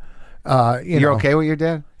 You're okay with your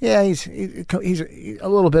dad? Yeah, he's a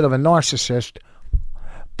little bit of a narcissist,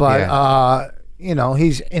 but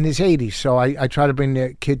he's in his 80s, so I try to bring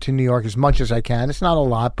the kid to New York as much as I can. It's not a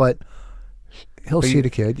lot, but he'll see the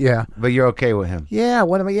kid. Yeah, but you're okay with him? Yeah.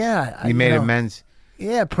 What am I? Yeah, you made amends.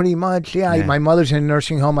 Yeah, pretty much. Yeah, my mother's in a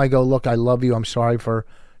nursing home. I go, look, I love you. I'm sorry for.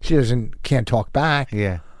 She can't talk back.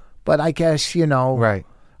 Yeah, but I guess right.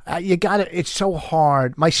 You got it. It's so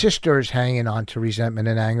hard. My sister's hanging on to resentment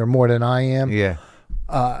and anger more than I am. Yeah.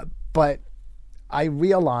 But I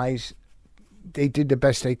realize they did the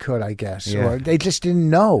best they could, I guess. Yeah. Or they just didn't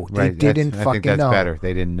know. They didn't I fucking think that's know. better.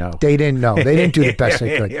 They didn't know. They didn't know. They didn't do the best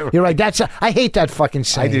they could. You're right. I hate that fucking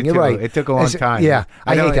saying. I do You're too. right. It took a long time. Yeah,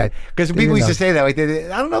 I hate that. Because people used to say that. Like, I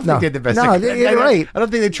don't know if they did the best they could. You're right. I don't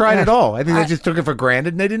think they tried at all. I think they just took it for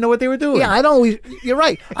granted and they didn't know what they were doing. Yeah, you're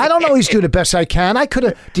right. I don't always do the best I can. I could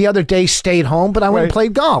have the other day stayed home, but I went and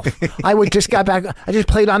played golf. I would just got back. I just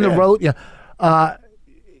played on the road. Yeah.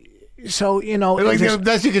 So, Like, the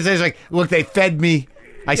best you can say is like, look, they fed me.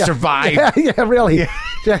 I survived. Yeah, really.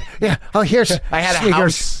 Yeah. Oh, here's I had Snickers. a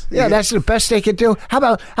house. Yeah, that's the best they could do. How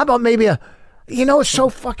about maybe it's so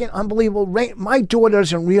fucking unbelievable. My daughter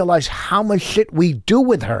doesn't realize how much shit we do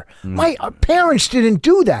with her. My parents didn't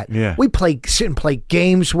do that. Yeah. We sit and play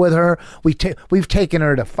games with her. We've taken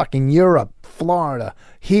her to fucking Europe, Florida,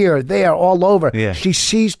 here, there, all over. Yeah. She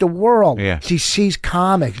sees the world. Yeah. She sees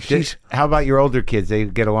comics. How about your older kids? They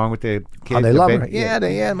get along with the kids? Oh, they love her.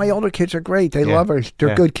 Yeah, my older kids are great. They love her.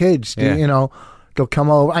 They're good kids. Yeah. They'll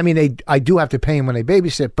come over. I mean, I do have to pay them when they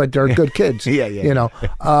babysit, but they're good kids. Yeah.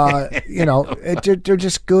 They're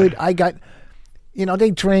just good. I got,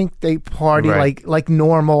 they drink, they party like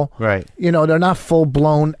normal. Right. They're not full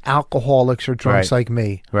blown alcoholics or drunks like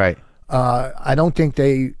me. Right. I don't think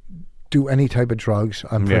they do any type of drugs.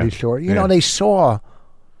 I'm pretty sure. They saw.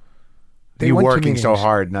 You working so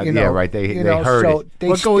hard, right? They heard it.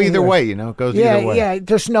 Well, go either way, it goes either way. Yeah.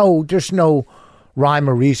 There's no rhyme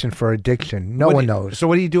or reason for addiction. No one knows. So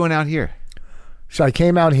what are you doing out here? So I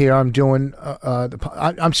came out here. I'm doing.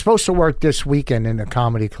 I'm supposed to work this weekend in a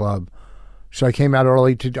comedy club. So I came out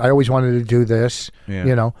early I always wanted to do this,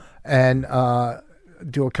 and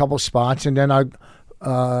do a couple spots, and then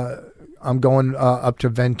I'm going up to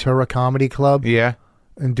Ventura Comedy Club. Yeah.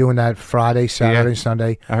 And doing that Friday, Saturday,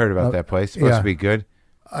 Sunday. I heard about that place. It's supposed to be good.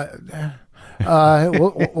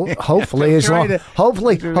 Hopefully,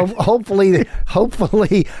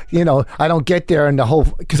 hopefully, I don't get there and the whole,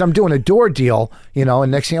 because I'm doing a door deal,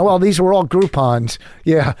 and next thing, well, these were all Groupons.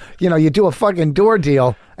 Yeah, you do a fucking door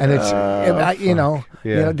deal, and it's,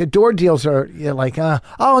 the door deals are like,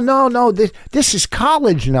 oh no, this is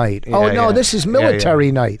college night. This is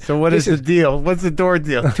military night. So what is the deal? What's the door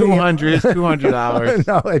deal? $200.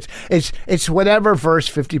 No, it's whatever verse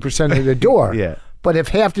 50% of the door. Yeah. But if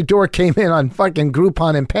half the door came in on fucking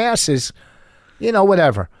Groupon and passes,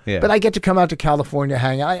 whatever. Yeah. But I get to come out to California,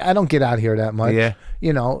 hang out. I don't get out here that much. Yeah.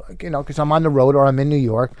 Because I'm on the road or I'm in New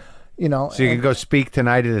York. So you can go speak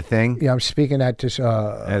tonight at a thing. Yeah, I'm speaking at this.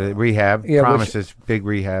 At a rehab. Yeah, Promises, big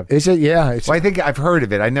rehab. Is it? Yeah. Well, I think I've heard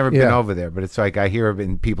of it. I've never been over there, but it's like I hear of it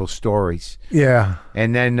in people's stories. Yeah.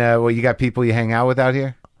 And then, you got people you hang out with out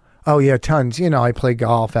here? Oh yeah, tons. I play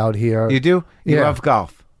golf out here. You do? You love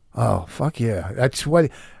golf? Oh, fuck yeah. That's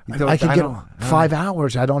what I can get 5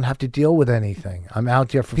 hours. I don't have to deal with anything. I'm out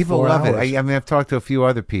there for people 4 love hours. it. I've talked to a few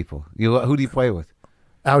other people. Who do you play with?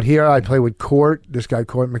 Out here, I play with Court, this guy,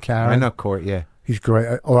 Court McCarran. I know Court, yeah. He's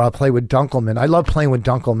great. Or I'll play with Dunkelman. I love playing with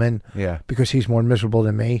Dunkelman. Yeah. Because he's more miserable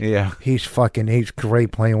than me. Yeah. He's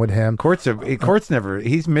great playing with him. Court's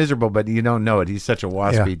he's miserable, but you don't know it. He's such a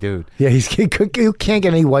waspy dude. Yeah, you can't get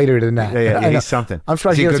any whiter than that. Yeah, he's something. I'm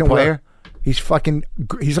surprised he doesn't a good player? Work. He's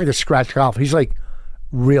like a scratch golfer. He's like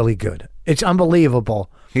really good. It's unbelievable.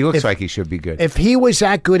 He looks like he should be good. If he was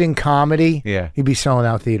that good in comedy, yeah, he'd be selling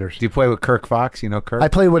out theaters. Do you play with Kirk Fox? You know Kirk? I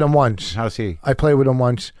played with him once. How's he? I played with him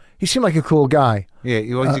once. He seemed like a cool guy. Yeah,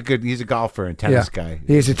 he's a golfer and tennis guy.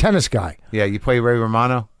 He's a tennis guy. Yeah, you play Ray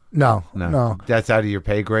Romano? No. That's out of your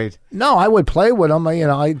pay grade? No, I would play with him.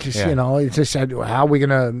 I just said, how are we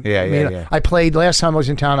going to... Yeah. I played last time I was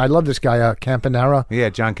in town. I love this guy, Campanera. Yeah,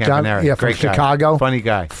 John Campanera. From Great Chicago. Guy. Funny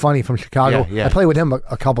guy. Funny from Chicago. Yeah. I played with him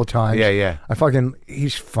a couple times. Yeah.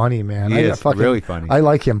 He's funny, man. He is really funny. I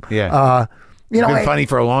like him. Yeah. He's been funny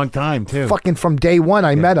for a long time, too. Fucking from day one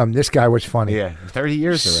I met him. This guy was funny. Yeah, 30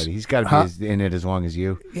 years already. He's got to be in it as long as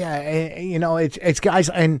you. Yeah, it's guys,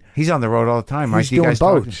 and he's on the road all the time, right? He's doing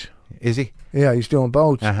boats. Is he? Yeah, he's doing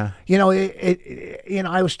boats. Uh-huh. You know,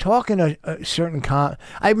 I was talking to a certain I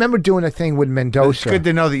remember doing a thing with Mendoza. It's good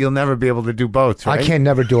to know that you'll never be able to do boats, right? I can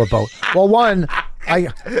never do a boat. Well, one, I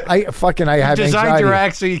have designed anxiety. your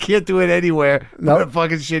act so you can't do it anywhere. No. But a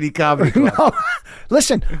fucking shitty comedy club. No,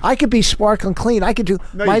 listen, I could be sparkling clean. I could do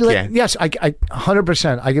No, you can't. Yes, I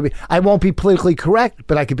 100%. I could be. I won't be politically correct,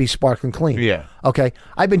 but I could be sparkling clean. Yeah. Okay.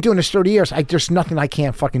 I've been doing this 30 years. There's nothing I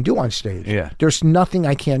can't fucking do on stage. Yeah. There's nothing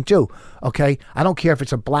I can't do. Okay. I don't care if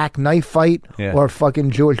it's a black knife fight Yeah. or a fucking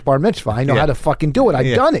Jewish bar mitzvah. I know Yeah. how to fucking do it. I've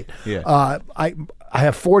Yeah. done it. Yeah. I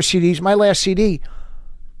have 4 CDs. My last CD.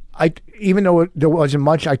 Even though there wasn't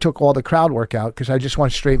much, I took all the crowd work out because I just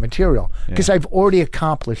want straight material. Because I've already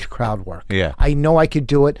accomplished crowd work. Yeah. I know I could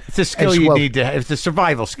do it. It's a skill as you well. need to have. It's a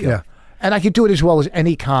survival skill. Yeah. And I could do it as well as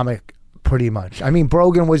any comic, pretty much. I mean,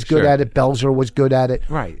 Brogan was good Sure. at it. Belzer was good at it.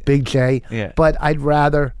 Right. Big J. Yeah. But I'd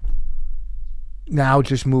rather now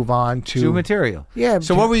just move on to... Do material. Yeah.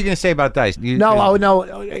 So what were you going to say about Dice? No.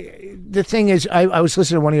 The thing is, I was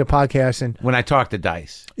listening to one of your podcasts and... When I talked to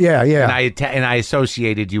Dice. Yeah. And I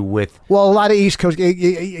associated you with Well, a lot of East Coast,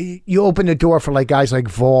 you open the door for like guys like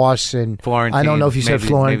Voss and Florentine. I don't know if you said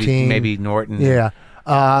Florentine, maybe Norton. Yeah,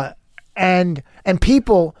 and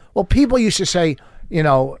people. Well, people used to say,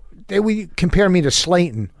 they would compare me to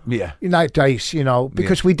Slayton. Yeah. Not Dice.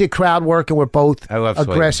 Because we did crowd work and we're both I love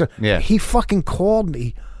Slayton. aggressive. Yeah. He fucking called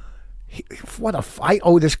me. I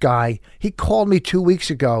owe this guy. He called me 2 weeks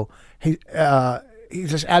ago. He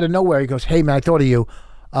just out of nowhere. He goes, "Hey man, I thought of you.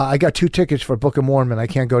 I got 2 tickets for Book of Mormon. I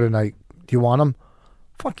can't go tonight. Do you want them?"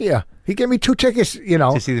 Fuck yeah. He gave me 2 tickets,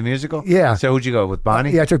 To see the musical? Yeah. So who'd you go with,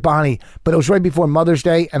 Bonnie? Yeah, I took Bonnie. But it was right before Mother's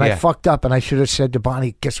Day, and I Yeah. fucked up, and I should have said to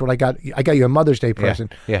Bonnie, guess what I got? I got you a Mother's Day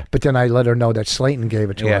present. Yeah. But then I let her know that Slayton gave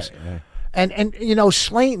it to Yeah. us. Yeah. And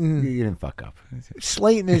Slayton... You didn't fuck up.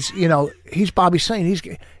 Slayton is, he's Bobby Slayton.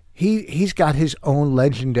 He's got his own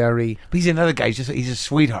legendary... He's another guy. He's a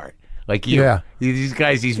sweetheart. Like you. Yeah. These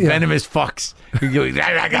guys, these venomous fucks.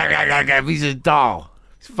 He's a doll.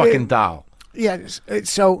 He's a fucking doll. Yeah,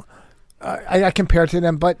 so I compare to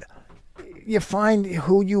them, but you find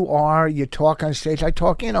who you are, you talk on stage. I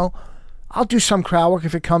talk, I'll do some crowd work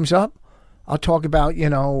if it comes up. I'll talk about,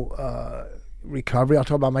 recovery. I'll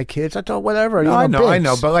talk about my kids. I talk whatever. No, I know.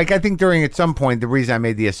 bits. But like, I think at some point, the reason I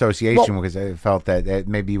made the association was I felt that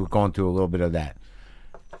maybe you were going through a little bit of that.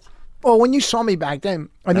 Well, when you saw me back then,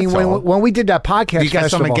 I mean, That's all. when we did that podcast You got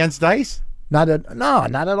festival, something against Dice? No,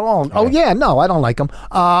 not at all. Oh yeah, no, I don't like them.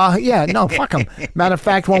 No, fuck them. Matter of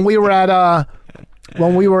fact, when we were at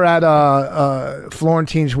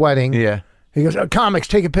Florentine's wedding, Yeah. he goes, "Comics,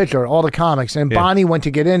 take a picture." All the comics, and Bonnie went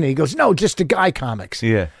to get in. And he goes, "No, just the guy comics."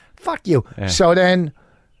 Yeah. Fuck you. So then,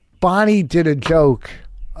 Bonnie did a joke,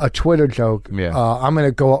 a Twitter joke. Yeah. I'm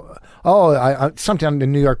gonna go. I something on the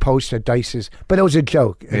New York Post at Dice's, but it was a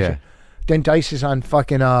joke. Yeah. Then Dice is on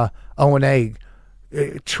fucking O&A.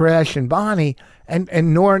 Trash and Bonnie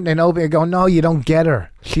and Norton and Obi go, "No, you don't get her.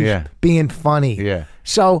 She's being funny." Yeah.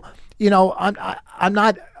 So I'm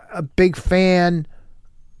not a big fan.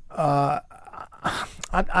 Look,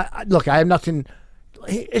 I have nothing.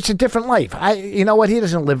 It's a different life. You know what? He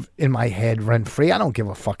doesn't live in my head rent free. I don't give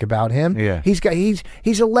a fuck about him. Yeah. He's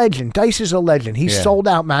a legend. Dice is a legend. He's sold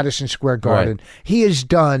out Madison Square Garden. Right. He has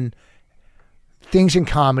done things in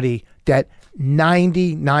comedy that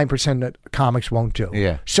 99% of comics won't do.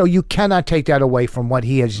 Yeah. So you cannot take that away from what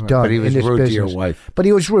he has done But he was in this rude to business. your wife. But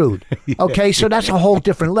he was rude. Okay, so that's a whole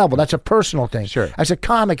different level. That's a personal thing. Sure. As a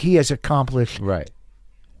comic, he has accomplished Right.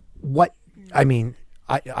 what, I mean,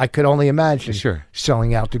 I could only imagine Sure.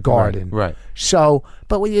 selling out the Garden. Right. So,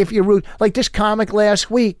 but if you're rude, like this comic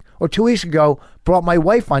last week or 2 weeks ago brought my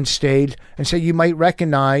wife on stage and said you might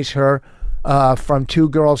recognize her from Two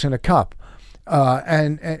Girls in a Cup.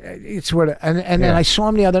 And it's sort of, and then I saw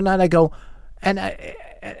him the other night. I go,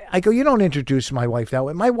 you don't introduce my wife that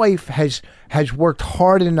way. My wife has worked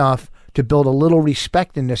hard enough to build a little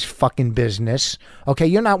respect in this fucking business. Okay,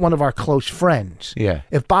 you're not one of our close friends. Yeah.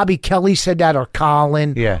 If Bobby Kelly said that, or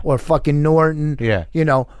Colin, or fucking Norton,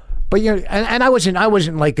 But and I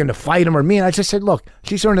wasn't like going to fight him or mean. I just said, look,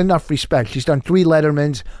 she's earned enough respect. She's done 3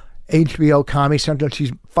 Lettermans, HBO comedy. Sometimes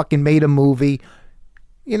she's fucking made a movie.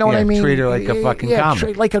 You know what I mean? Treat her like a fucking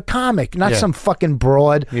comic. Like a comic, not some fucking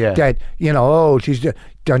broad that, she's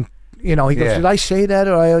done, he goes, did I say that?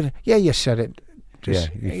 Or you said it.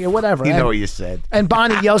 Just, whatever. You know what you said. And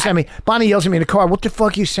Bonnie yells at me. Bonnie yells at me in the car. What the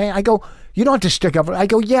fuck are you saying? I go, you don't have to stick up. I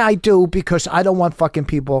go, yeah, I do, because I don't want fucking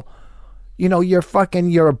people. You're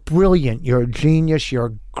a brilliant, you're a genius, you're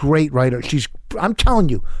a great writer. I'm telling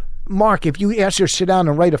you, Mark, if you ask her to sit down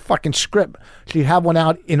and write a fucking script, she'd have one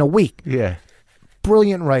out in a week. Yeah.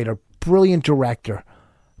 Brilliant writer, brilliant director,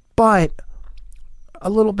 but a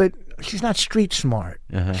little bit, she's not street smart.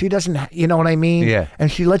 She doesn't, you know what I mean? Yeah.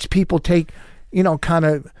 And she lets people take, kind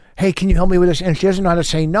of, hey, can you help me with this? And she doesn't know how to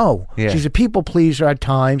say no. Yeah. She's a people pleaser at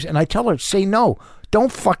times. And I tell her, say no.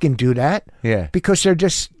 Don't fucking do that. Yeah. Because they're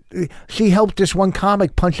just, she helped this one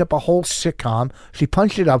comic punch up a whole sitcom. She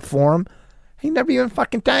punched it up for him. He never even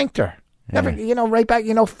fucking thanked her. Never, right back,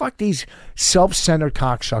 fuck these self-centered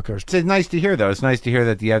cocksuckers. It's nice to hear, though. It's nice to hear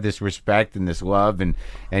that you have this respect and this love, and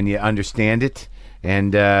you understand it.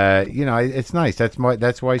 And it's nice.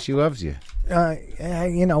 That's why she loves you.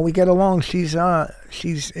 We get along. She's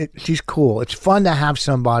cool. It's fun to have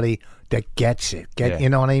somebody that gets it. You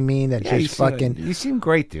know what I mean? That just fucking. You seem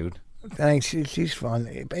great, dude. Thanks. She's fun.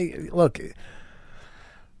 Hey, look.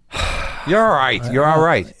 You're all right. You're all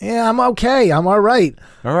right. Yeah, I'm okay. I'm all right.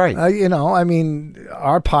 All right.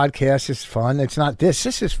 Our podcast is fun. It's not this.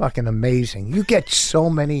 This is fucking amazing. You get so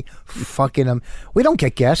many fucking. We don't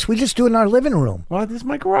get guests. We just do it in our living room. Well, this is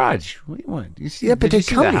my garage. What do you want? You see? Yeah, but did you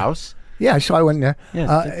see the house? Yeah, so I went in there.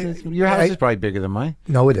 Yeah, your house is probably bigger than mine.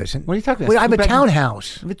 No, it isn't. What are you talking about? I have a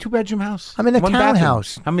townhouse. I have a 2-bedroom house. I'm in a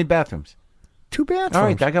townhouse. How many bathrooms? 2 bathrooms. All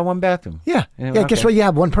right, I got 1 bathroom. Yeah. Okay. Guess what? You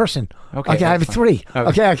have 1 person. Okay, I have 3.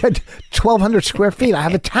 Okay, I got 1,200 square feet. I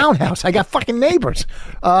have a townhouse. I got fucking neighbors.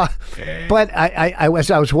 But I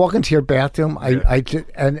was walking to your bathroom.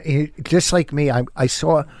 Just like me, I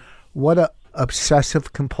saw what a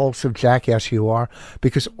obsessive compulsive jackass you are,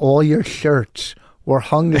 because all your shirts were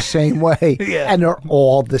hung the same way, and they're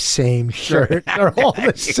all the same shirt. They're all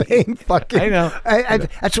the same fucking. I know.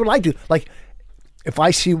 That's what I do. Like, if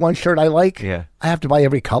I see one shirt I like, I have to buy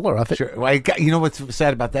every color of it. Sure. Well, you know what's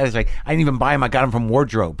sad about that is, like, I didn't even buy them. I got them from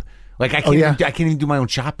Wardrobe. Like, I can't even do my own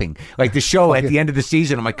shopping. Like, the show at the end of the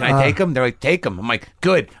season, I'm like, can I take them? They're like, take them. I'm like,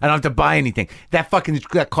 good. I don't have to buy anything. That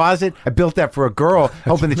closet, I built that for a girl,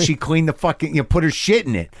 hoping that she cleaned the fucking, put her shit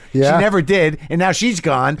in it. Yeah. She never did, and now she's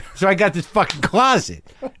gone, so I got this fucking closet.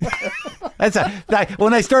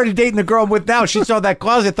 When I started dating the girl I'm with now, she saw that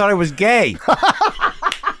closet, thought I was gay.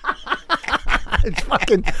 It's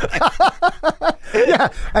fucking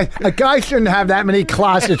a guy shouldn't have that many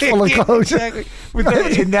closets full of clothes. Exactly.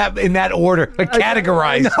 In that order,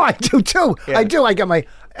 categorized. No, I do too. Yeah. I do. I got my.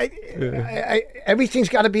 Everything's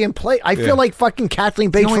got to be in place. I feel like fucking Kathleen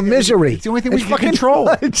Bates from Misery. It's the only thing we can control.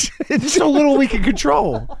 It's so little we can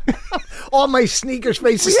control. All my sneakers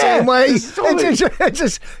face the same way. It's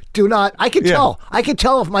just do not. I can tell. I can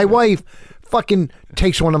tell if my wife fucking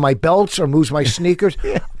takes one of my belts or moves my sneakers.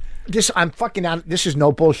 I'm fucking out. This is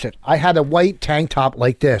no bullshit. I had a white tank top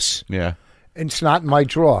like this. Yeah. It's not in my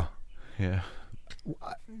drawer. Yeah.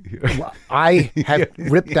 I have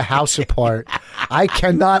ripped the house apart. I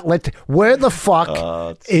cannot let. Where the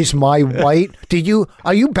fuck is my white?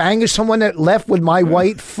 Are you banging someone that left with my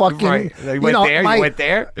white fucking? Right. You went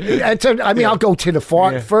there. I'll go to the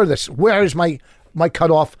furthest. Where is my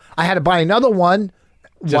cutoff? I had to buy another one.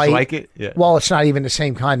 Just white. like it? Yeah. Well, it's not even the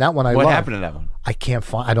same kind. That one I love. What happened to that one? I can't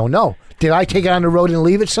find. I don't know. Did I take it on the road and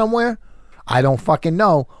leave it somewhere? I don't fucking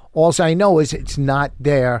know. All I know is it's not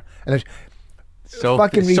there. And so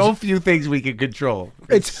few things we can control.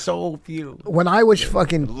 It's so few. When I was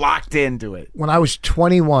fucking locked into it. When I was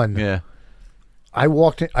 21, I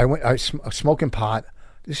walked in. I was smoking pot.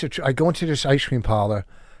 I go into this ice cream parlor,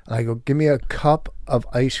 and I go, "Give me a cup of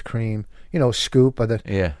ice cream." Scoop of the.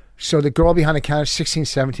 Yeah. So the girl behind the counter, 16,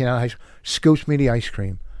 17, out of high school, scoops me the ice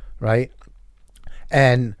cream, right?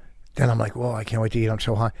 And then I'm like, whoa, I can't wait to eat. I'm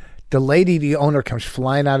so high. The lady, the owner, comes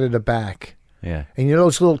flying out of the back. Yeah. And you know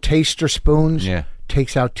those little taster spoons? Yeah.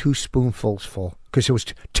 Takes out 2 spoonfuls full. Because it was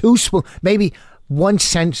 2 spoons, maybe 1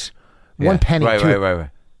 cent, 1 penny. Right.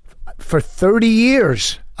 For 30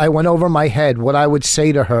 years, I went over my head what I would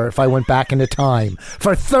say to her if I went back into time.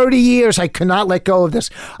 For 30 years, I could not let go of this.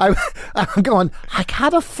 I'm going, like, how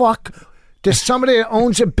the fuck does somebody that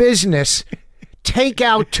owns a business take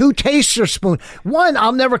out 2 taster spoons? One,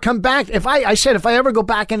 I'll never come back. If I ever go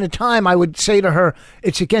back into time, I would say to her,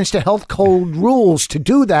 it's against the health code rules to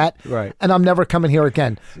do that. Right. And I'm never coming here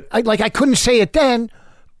again. I couldn't say it then.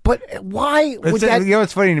 But why would that?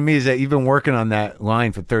 What's funny to me is that you've been working on that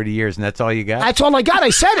line for 30 years, and that's all you got? That's all I got. I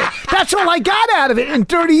said it. That's all I got out of it in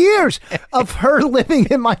 30 years of her living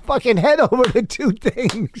in my fucking head over the 2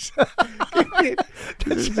 things.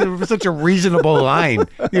 That's such a reasonable line.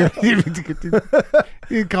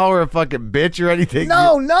 You call her a fucking bitch or anything?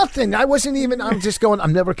 No, nothing. I'm just going,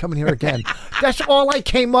 I'm never coming here again. That's all I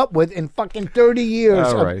came up with in fucking 30 years.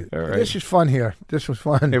 All right. This is fun here. This was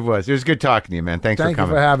fun. It was. It was good talking to you, man. Thank you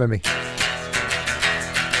coming. for having me.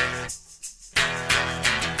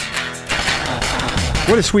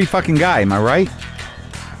 What a sweet fucking guy, am I right?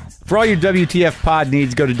 For all your WTF pod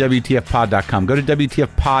needs, go to WTFpod.com. Go to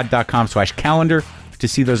WTFpod.com/calendar to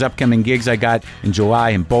see those upcoming gigs I got in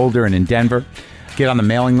July in Boulder and in Denver. Get on the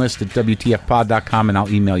mailing list at WTFpod.com, and I'll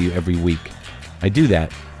email you every week. I do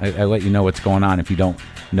that. I let you know what's going on if you don't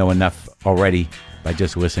know enough already by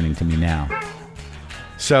just listening to me now.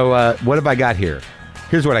 So what have I got here?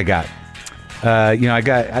 Here's what I got.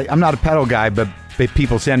 I'm not a pedal guy, but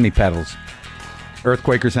people send me pedals.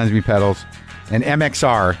 Earthquaker sends me pedals. And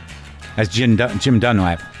MXR, as Jim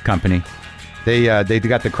Dunlap company, they got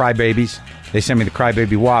the Crybabies. They sent me the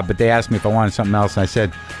Crybaby Wob, but they asked me if I wanted something else, and I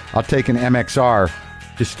said, I'll take an MXR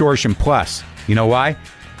Distortion Plus. You know why?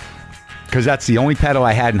 Because that's the only pedal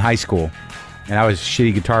I had in high school, and I was a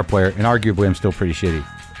shitty guitar player, and arguably I'm still pretty shitty.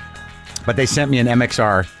 But they sent me an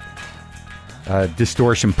MXR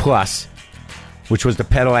Distortion Plus, which was the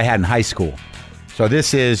pedal I had in high school. So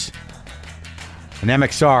this is an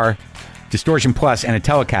MXR Distortion Plus and a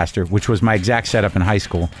Telecaster, which was my exact setup in high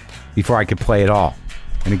school before I could play it all.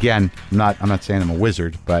 And again, I'm not saying I'm a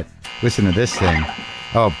wizard, but listen to this thing.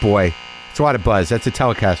 Oh boy, it's a lot of buzz. That's a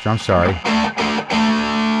Telecaster. I'm sorry.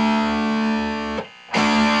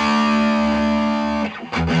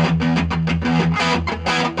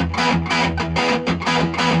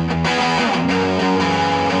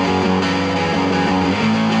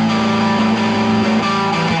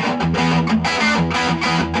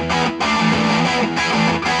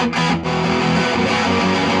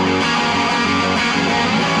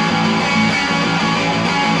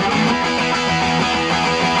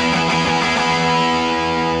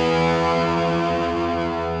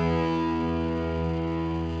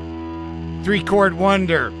 Three-chord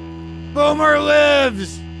wonder. Boomer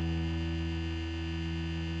lives!